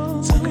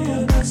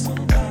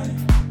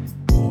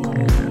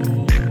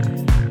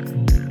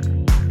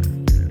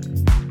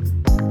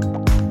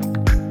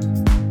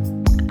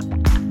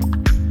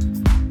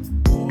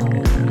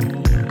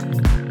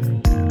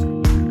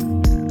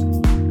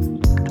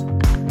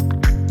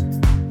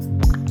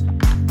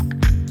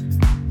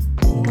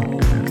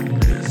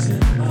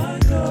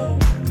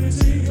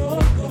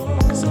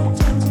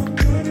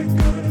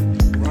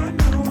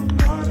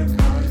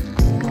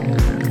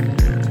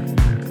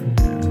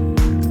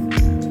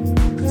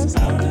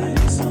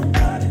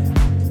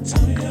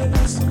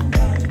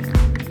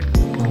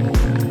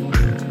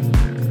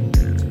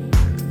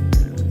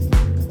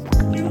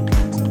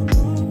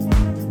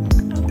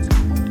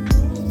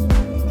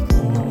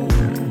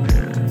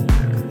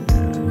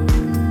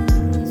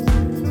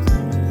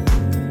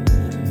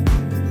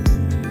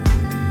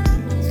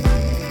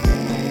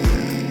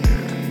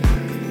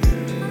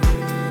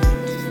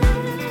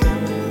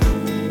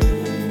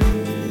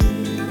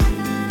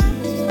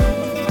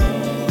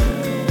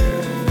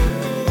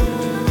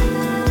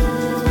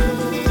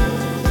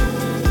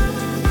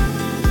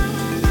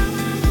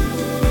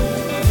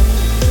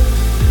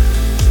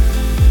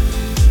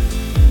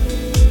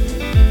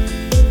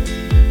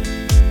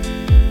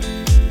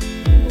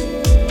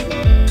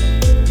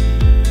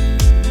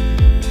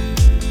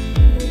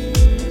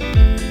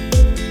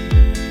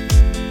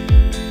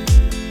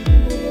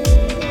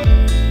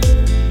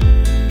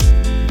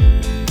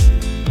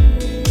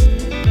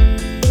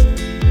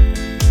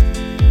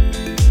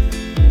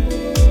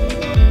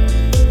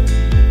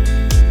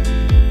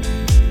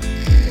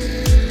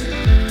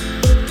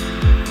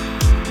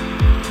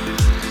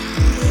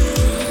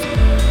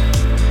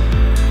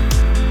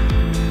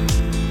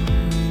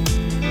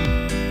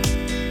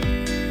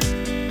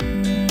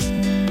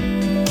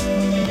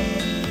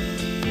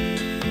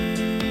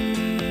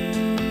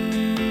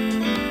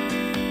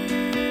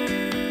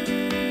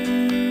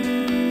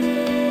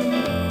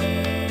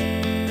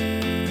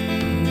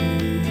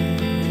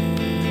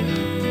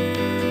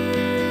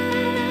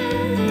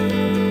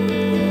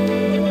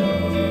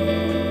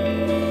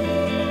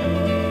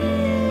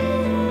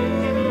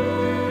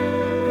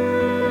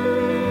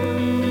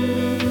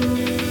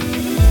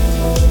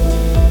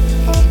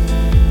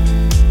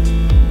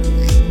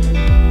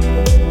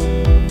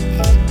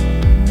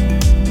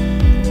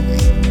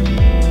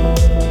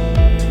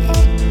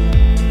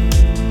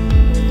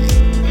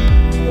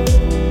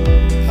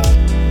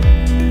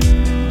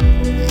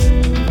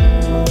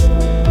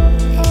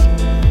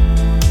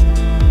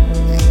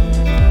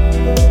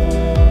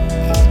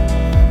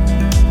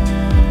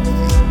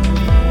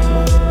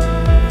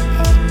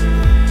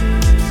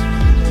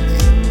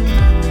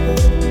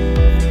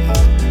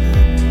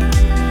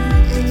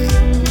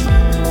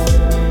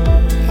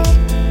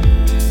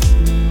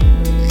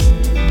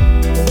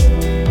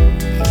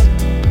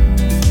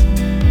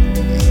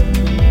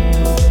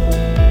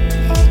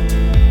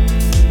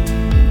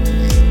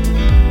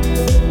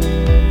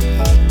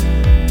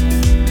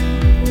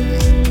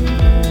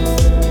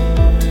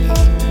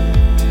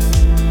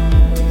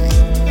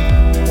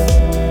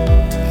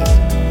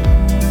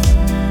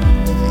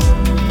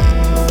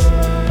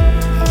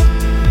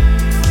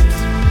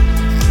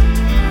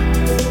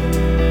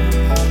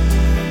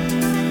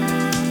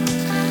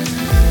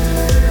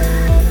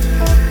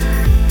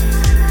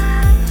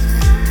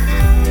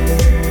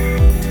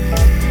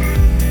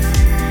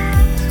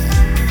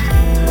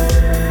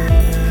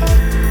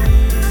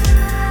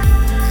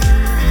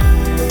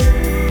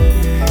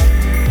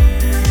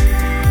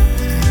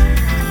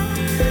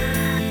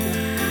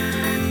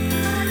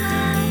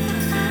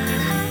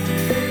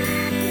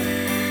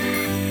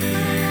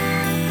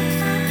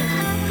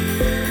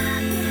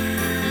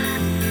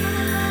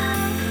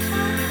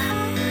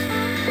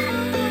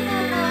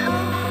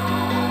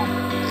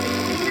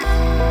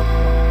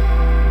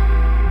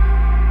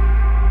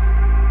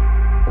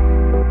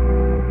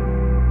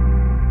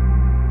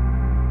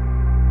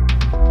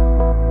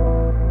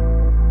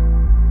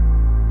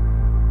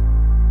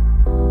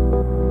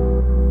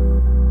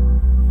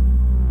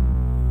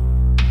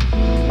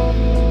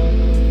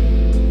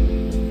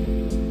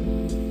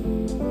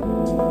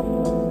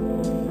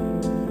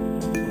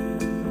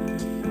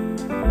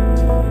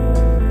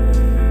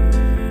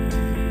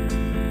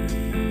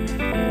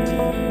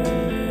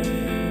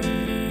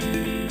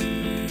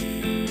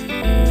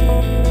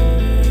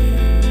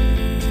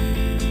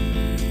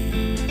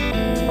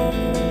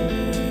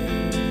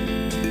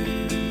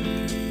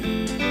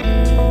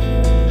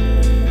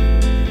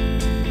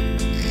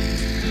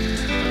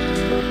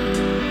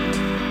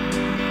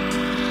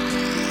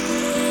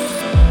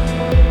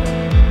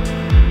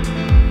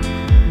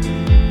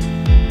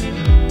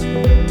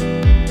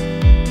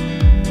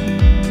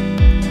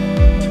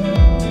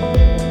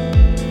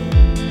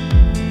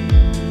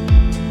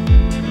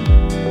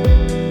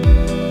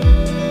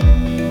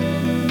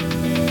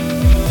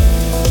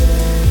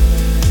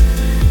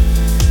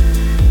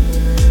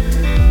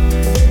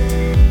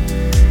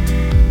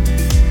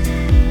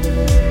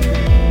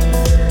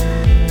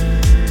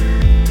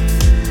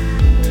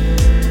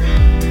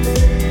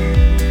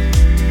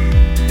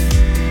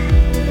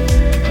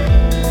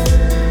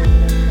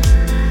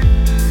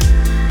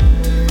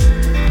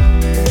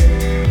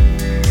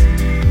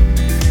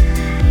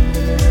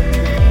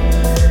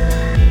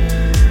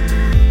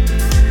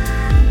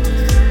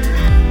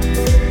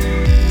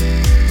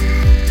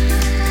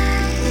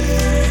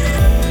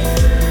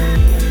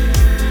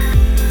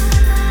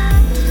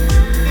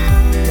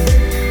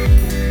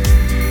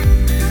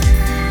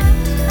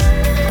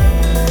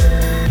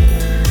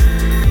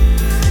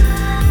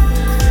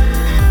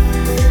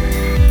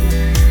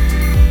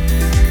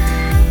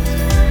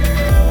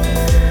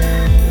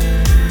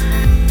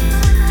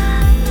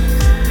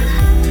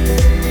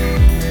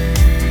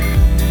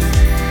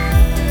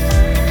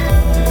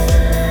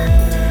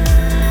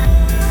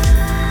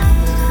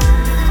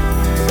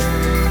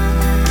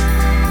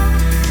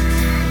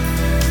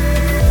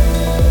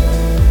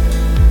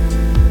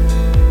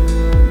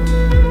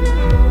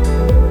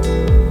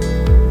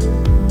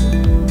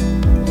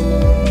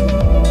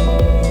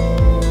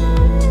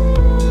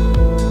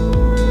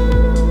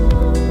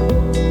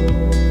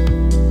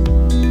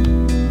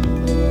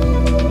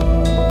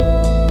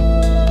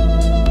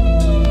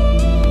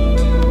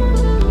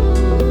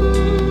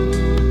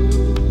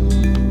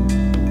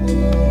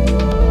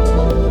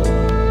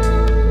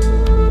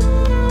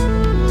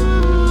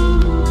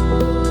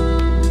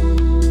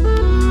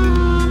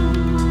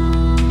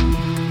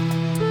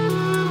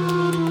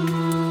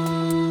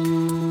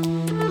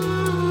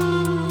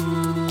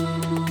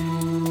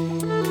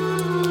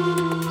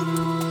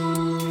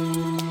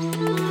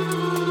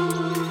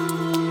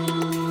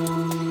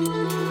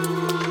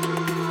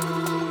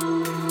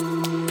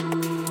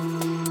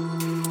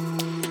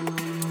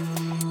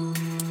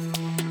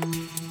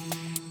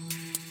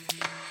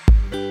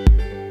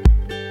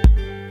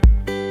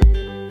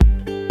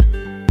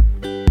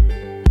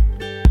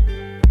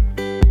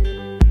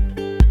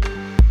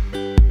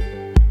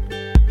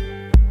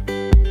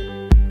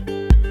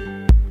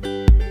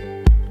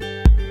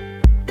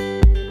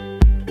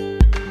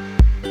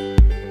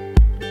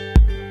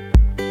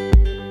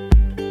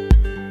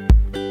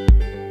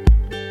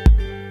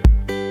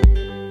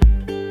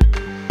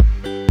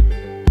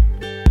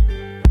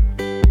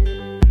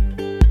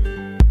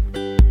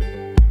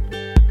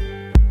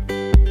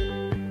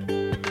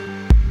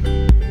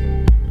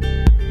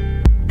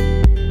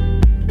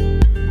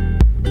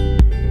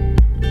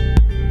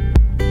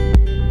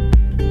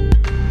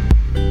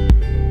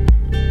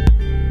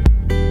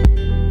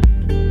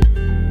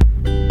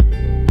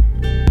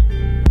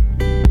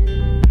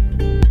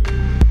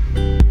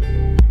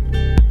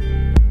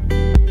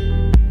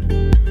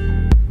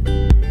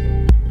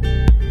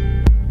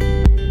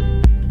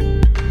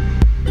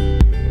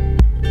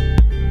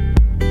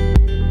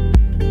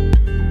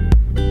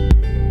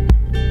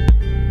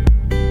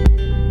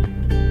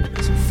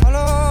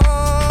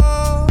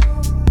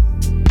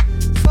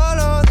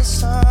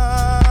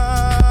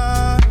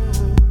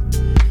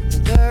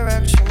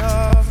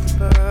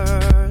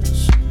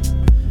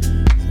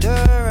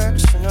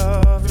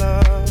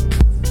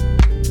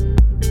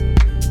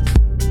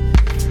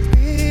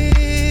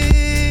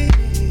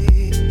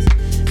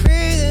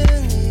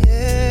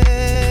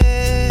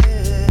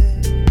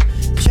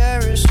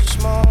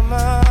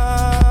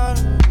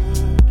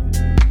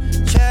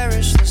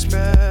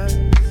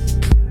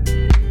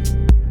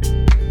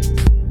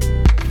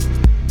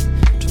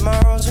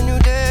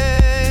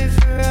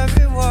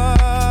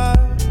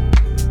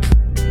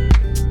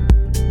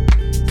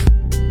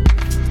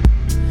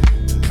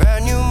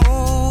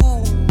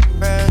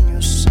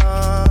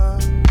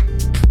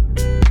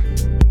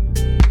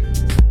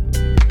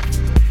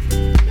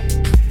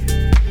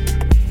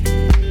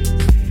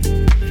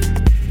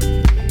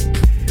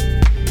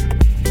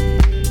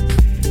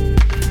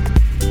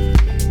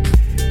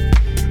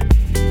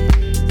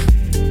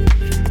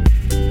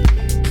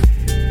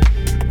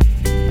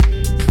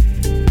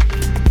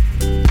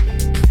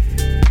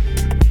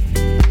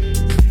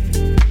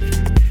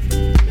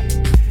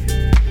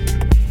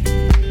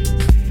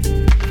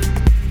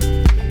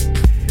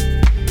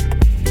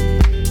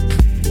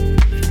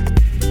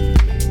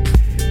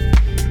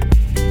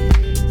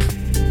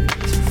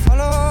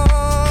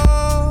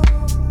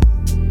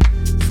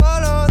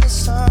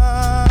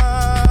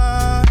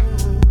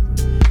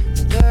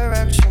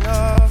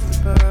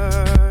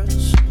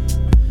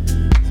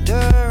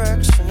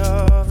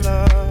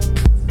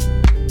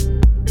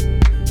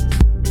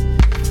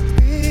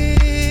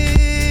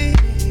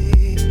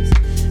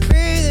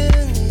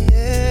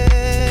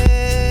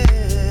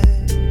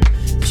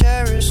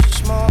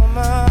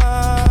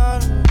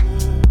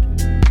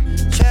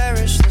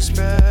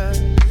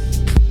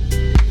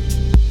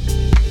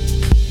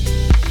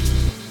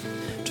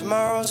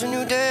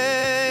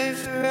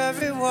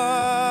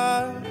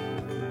 everyone.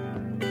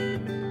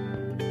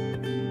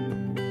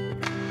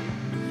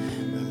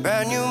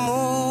 Brand new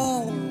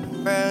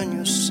moon, brand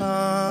new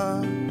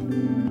sun.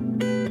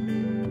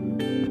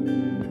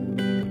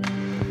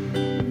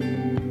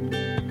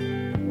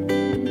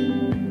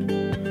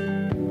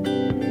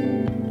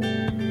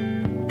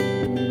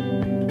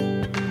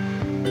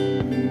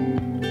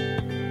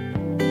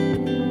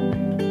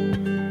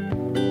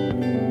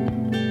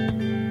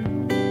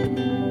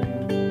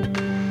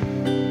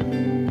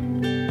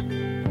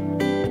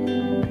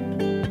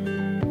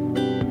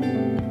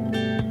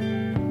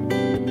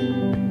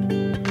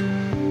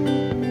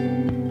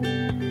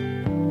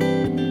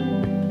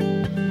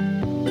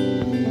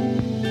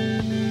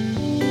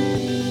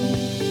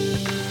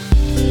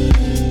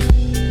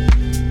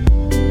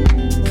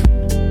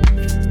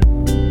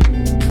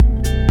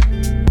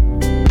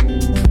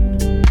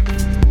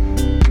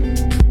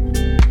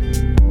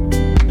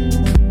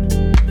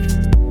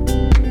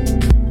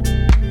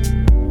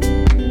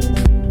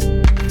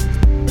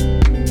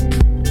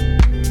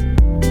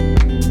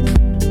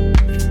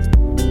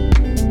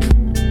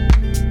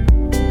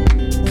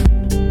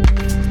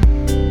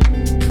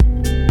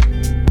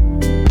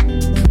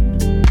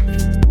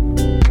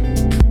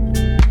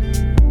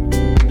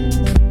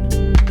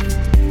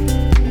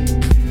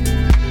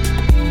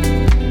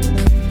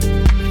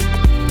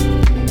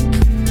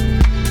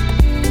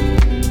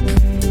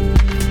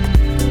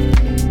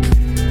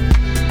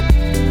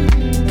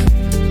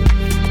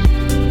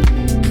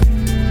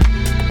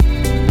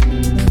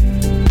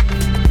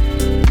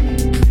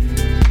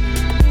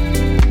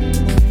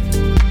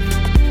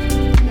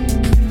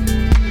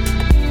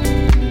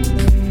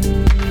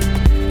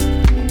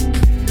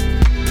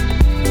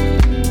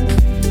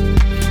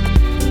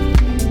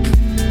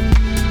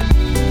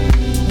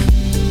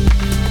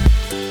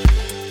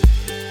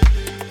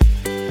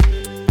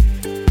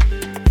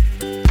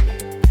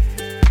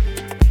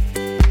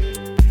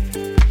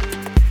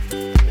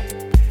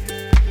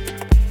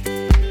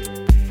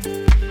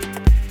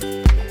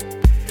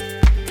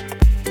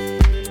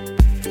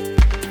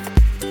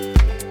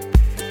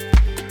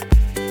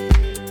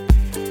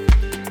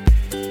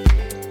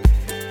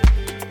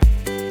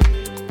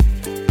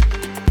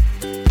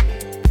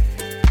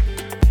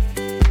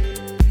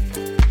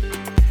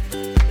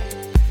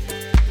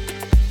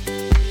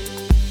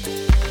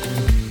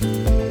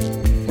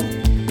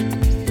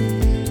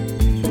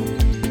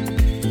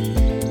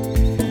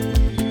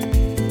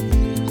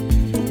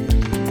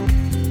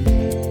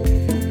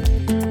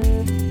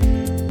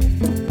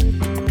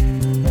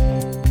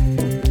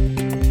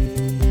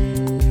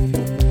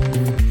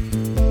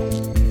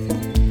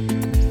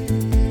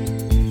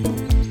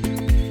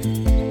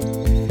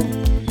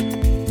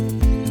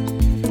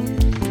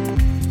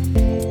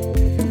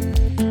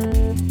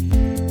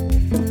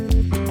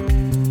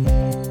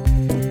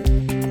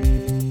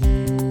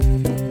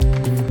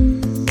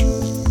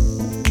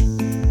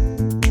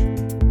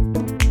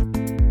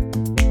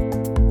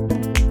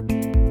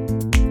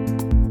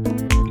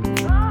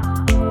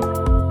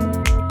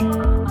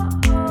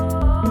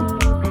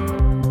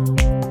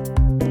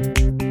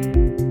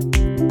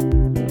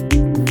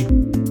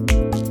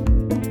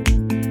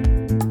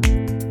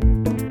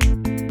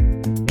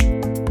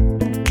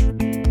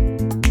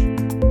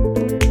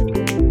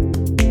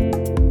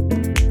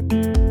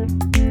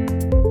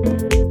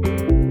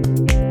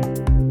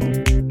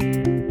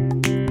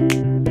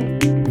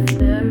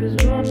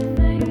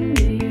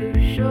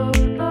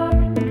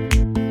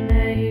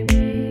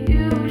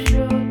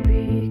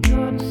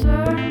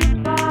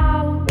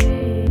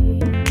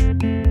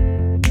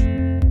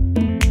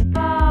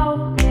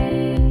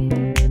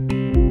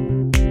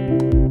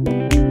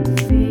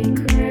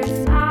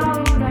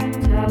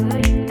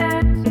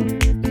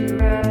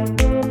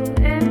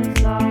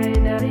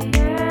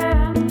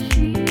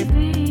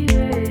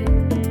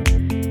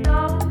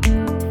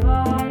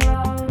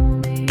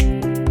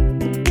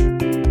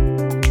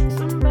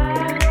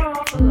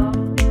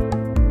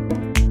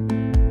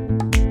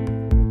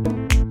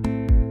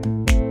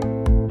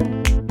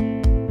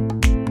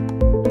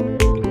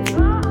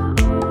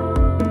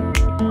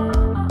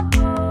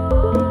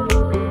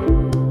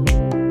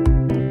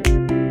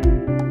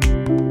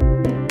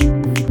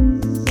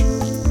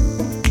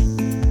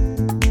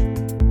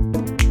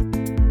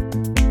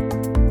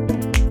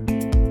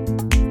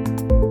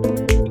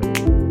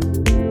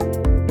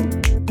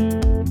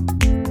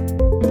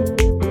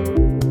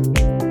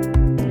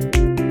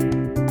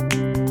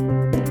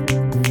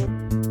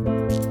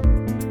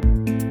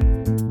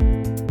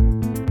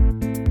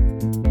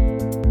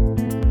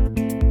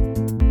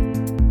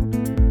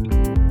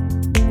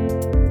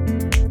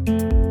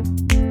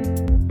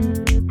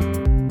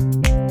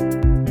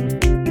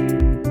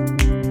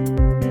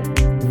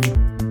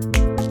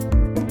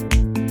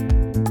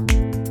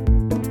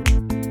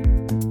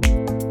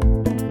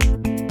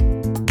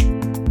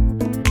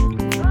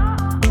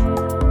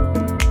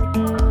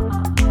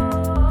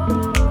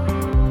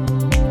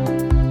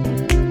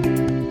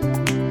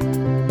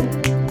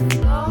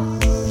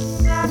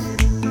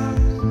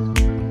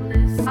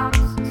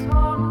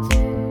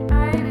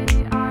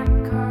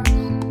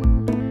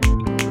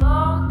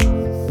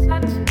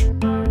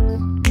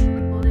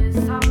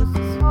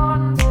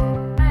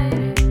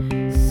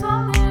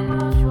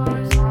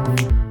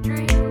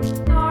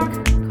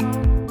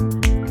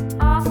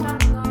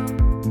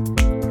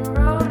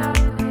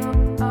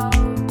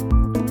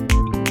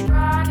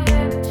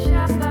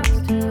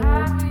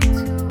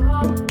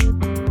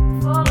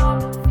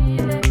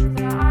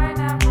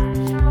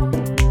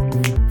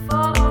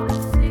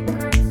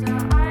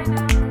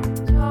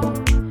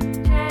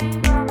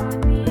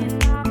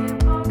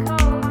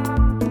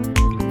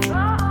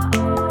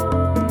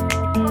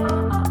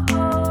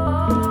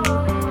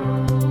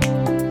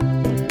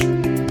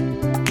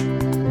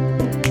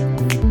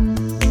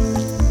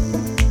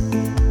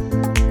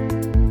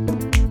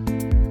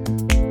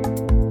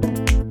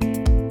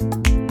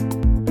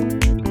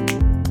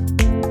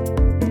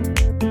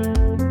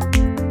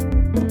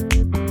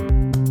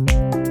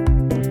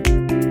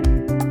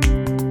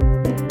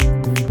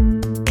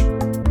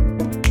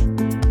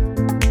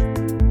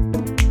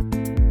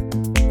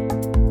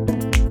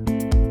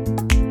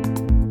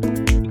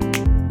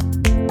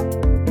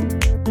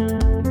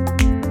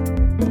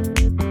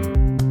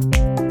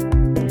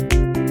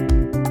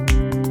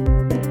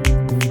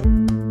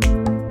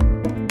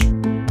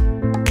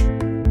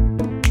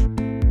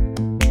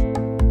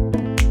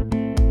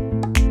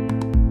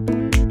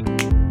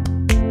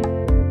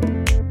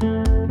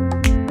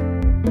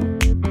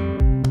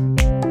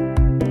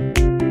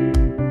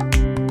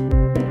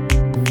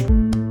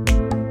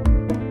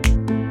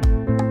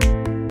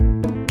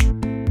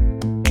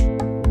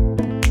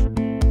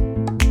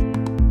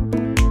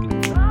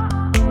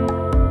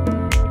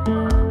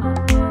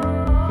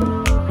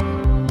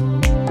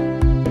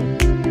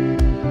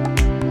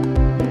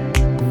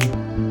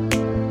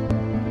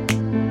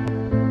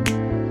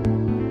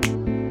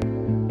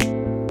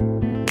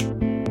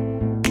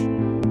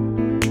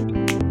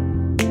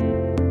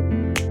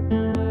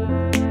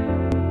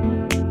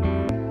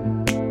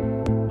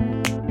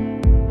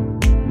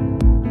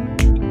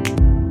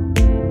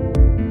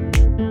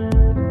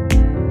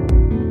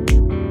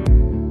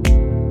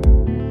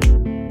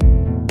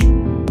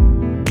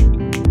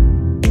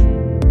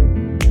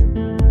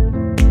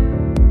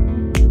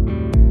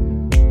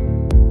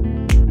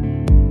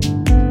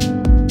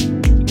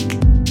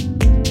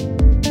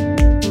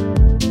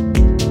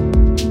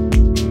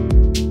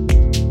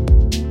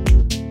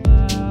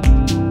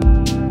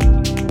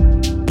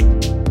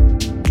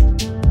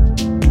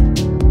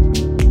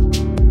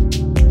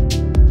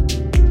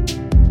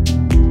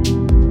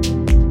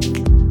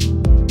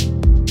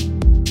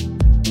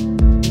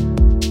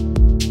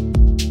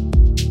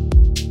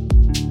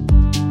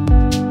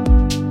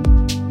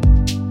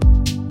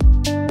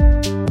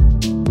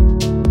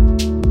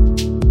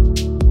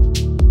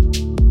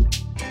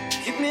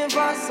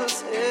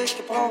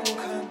 gebrauchen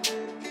kann.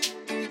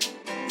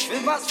 Ich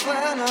will was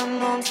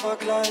verändern und zwar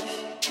gleich.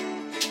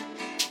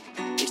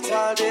 Ich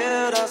zahl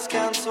dir das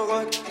gern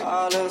zurück,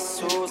 alles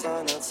zu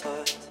seiner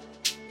Zeit.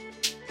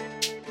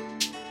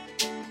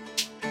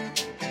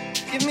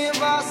 Gib mir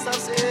was,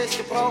 das ich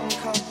gebrauchen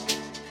kann.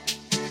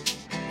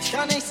 Ich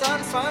kann nichts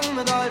anfangen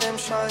mit all dem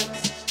Scheiß.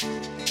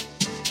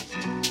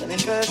 Denn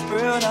ich will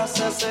spüren, dass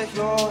es sich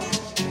lohnt,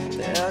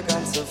 der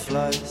ganze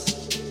Fleiß.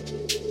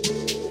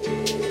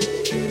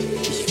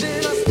 Ich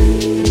will, dass du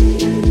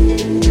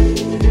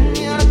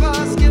mir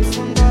was gibst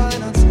von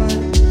deiner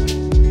Zeit.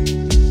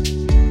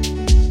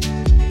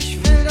 Ich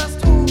will, dass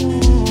du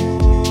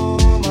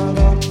mal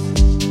da bist,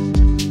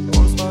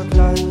 und zwar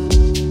gleich.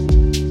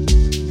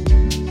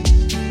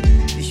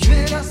 Ich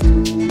will, dass du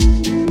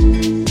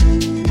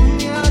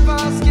mir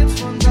was gibst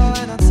von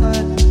deiner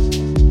Zeit.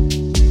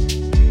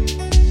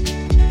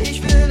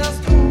 Ich will, dass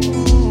du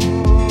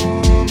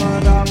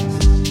mal da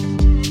bist,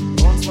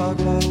 und zwar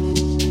gleich.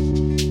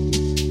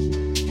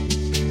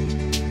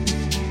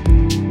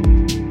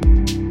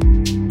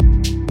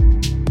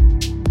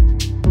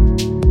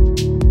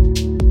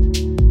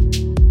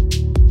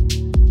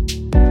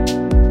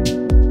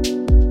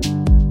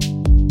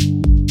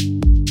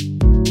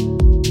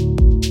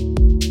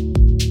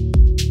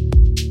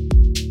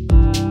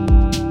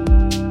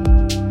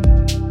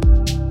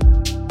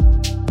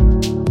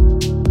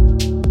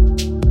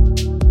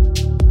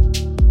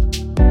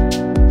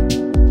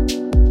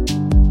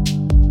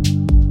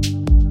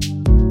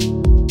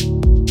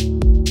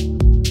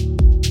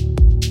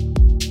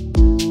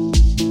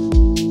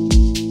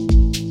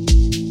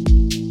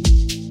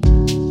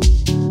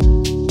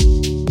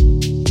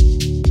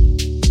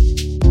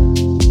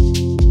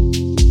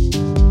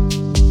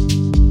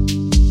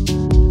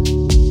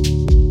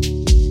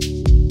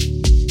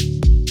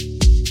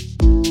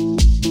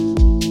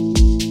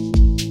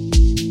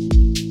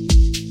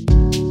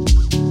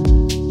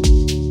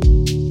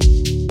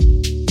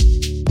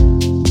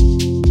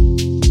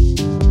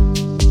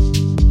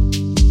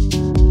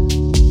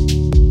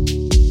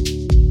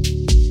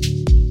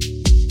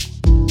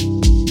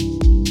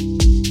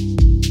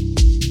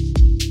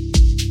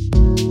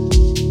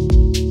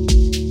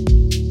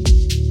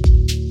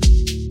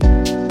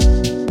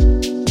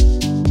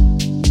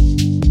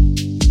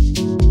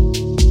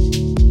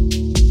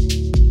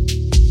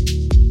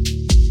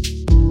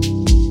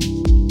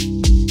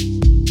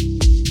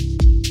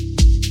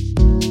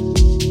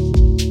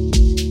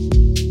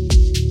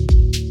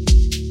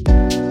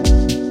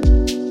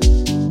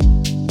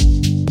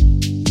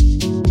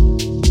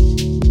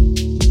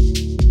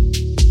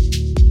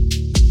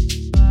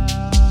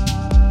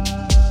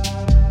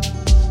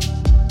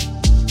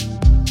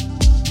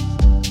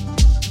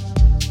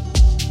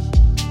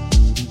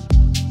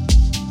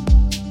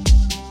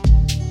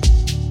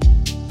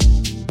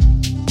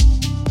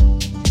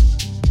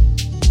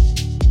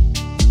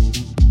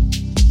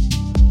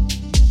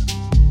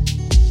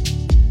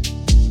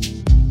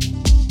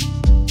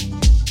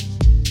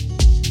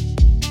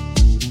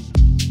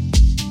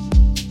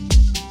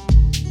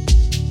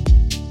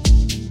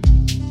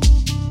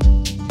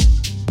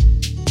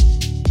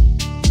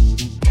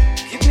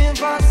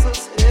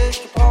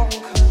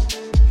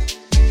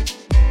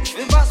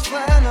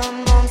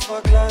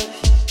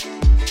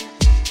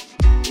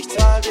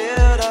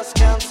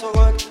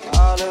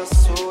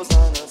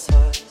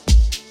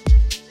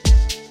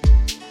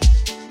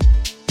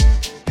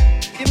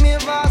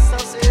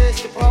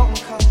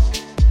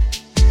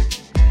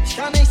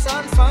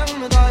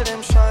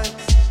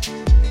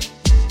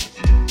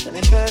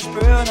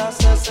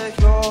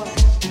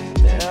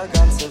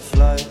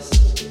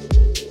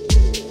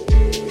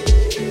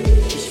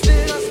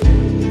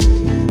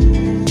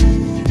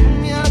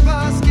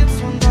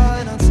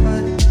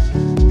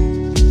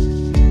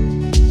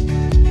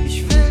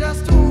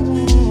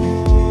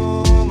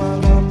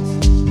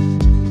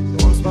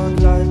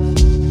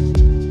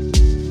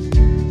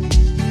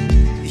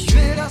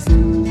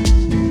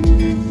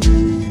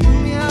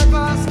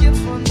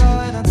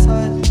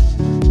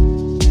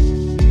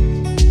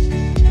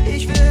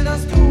 Ich will,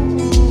 dass du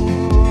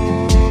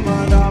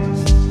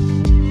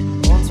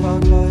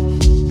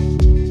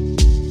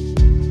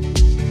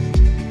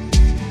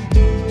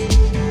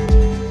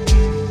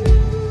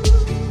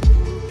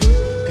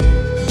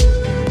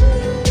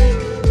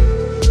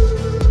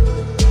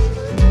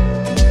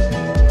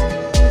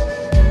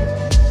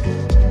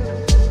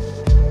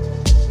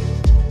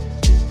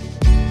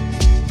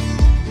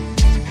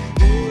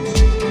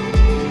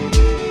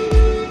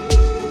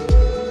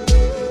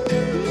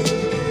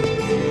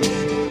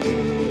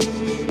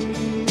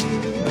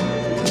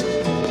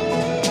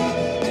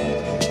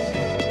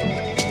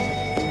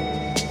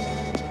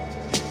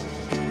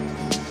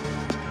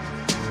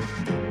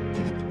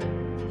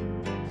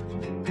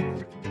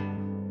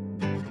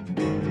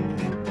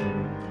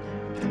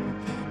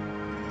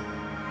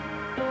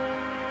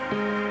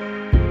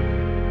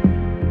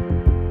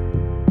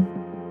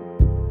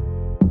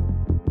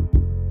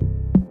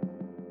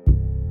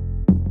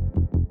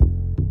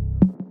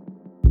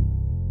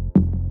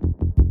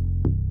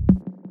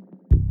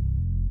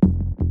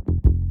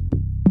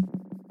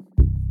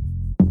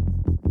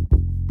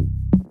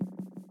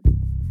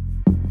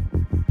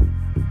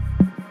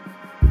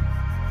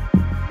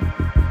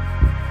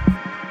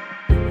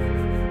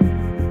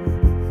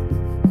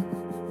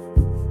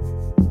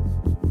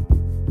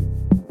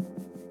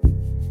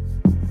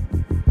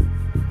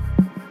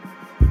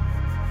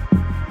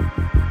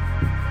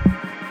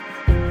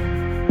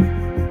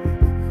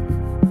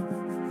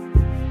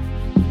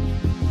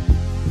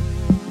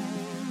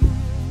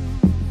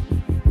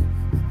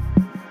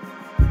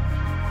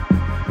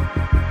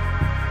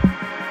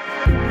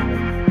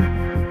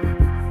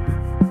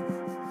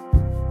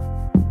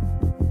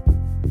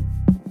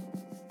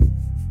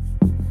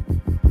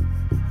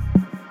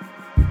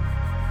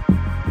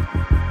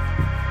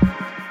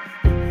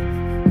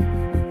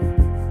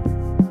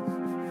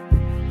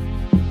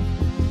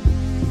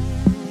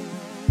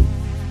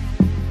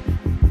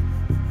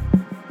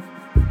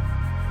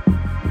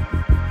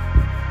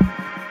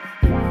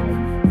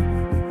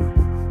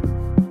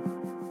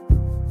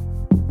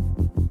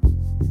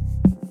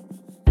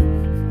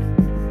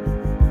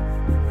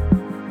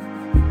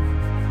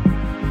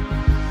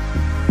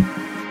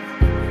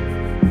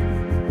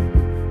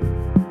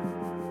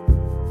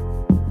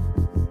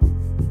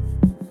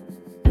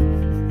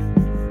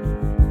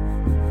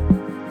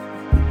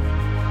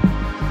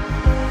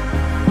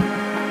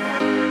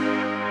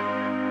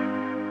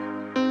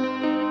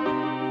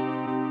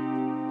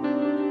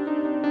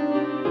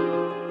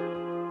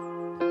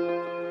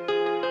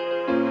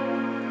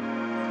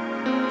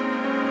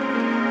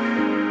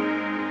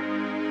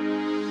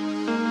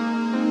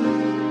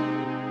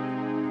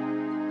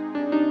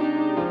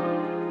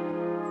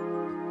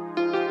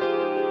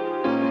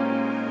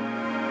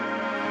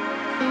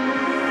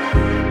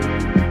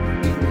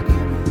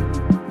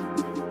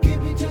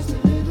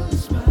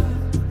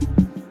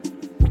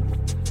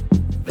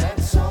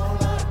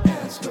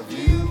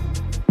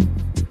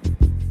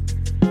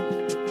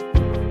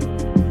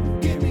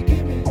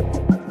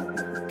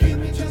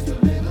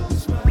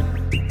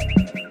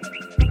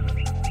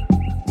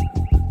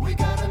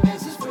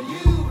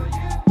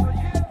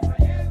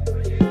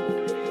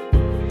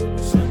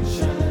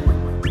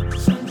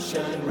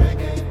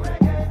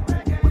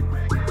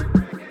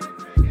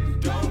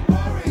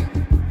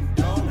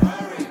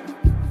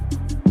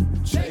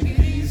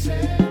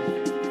easy.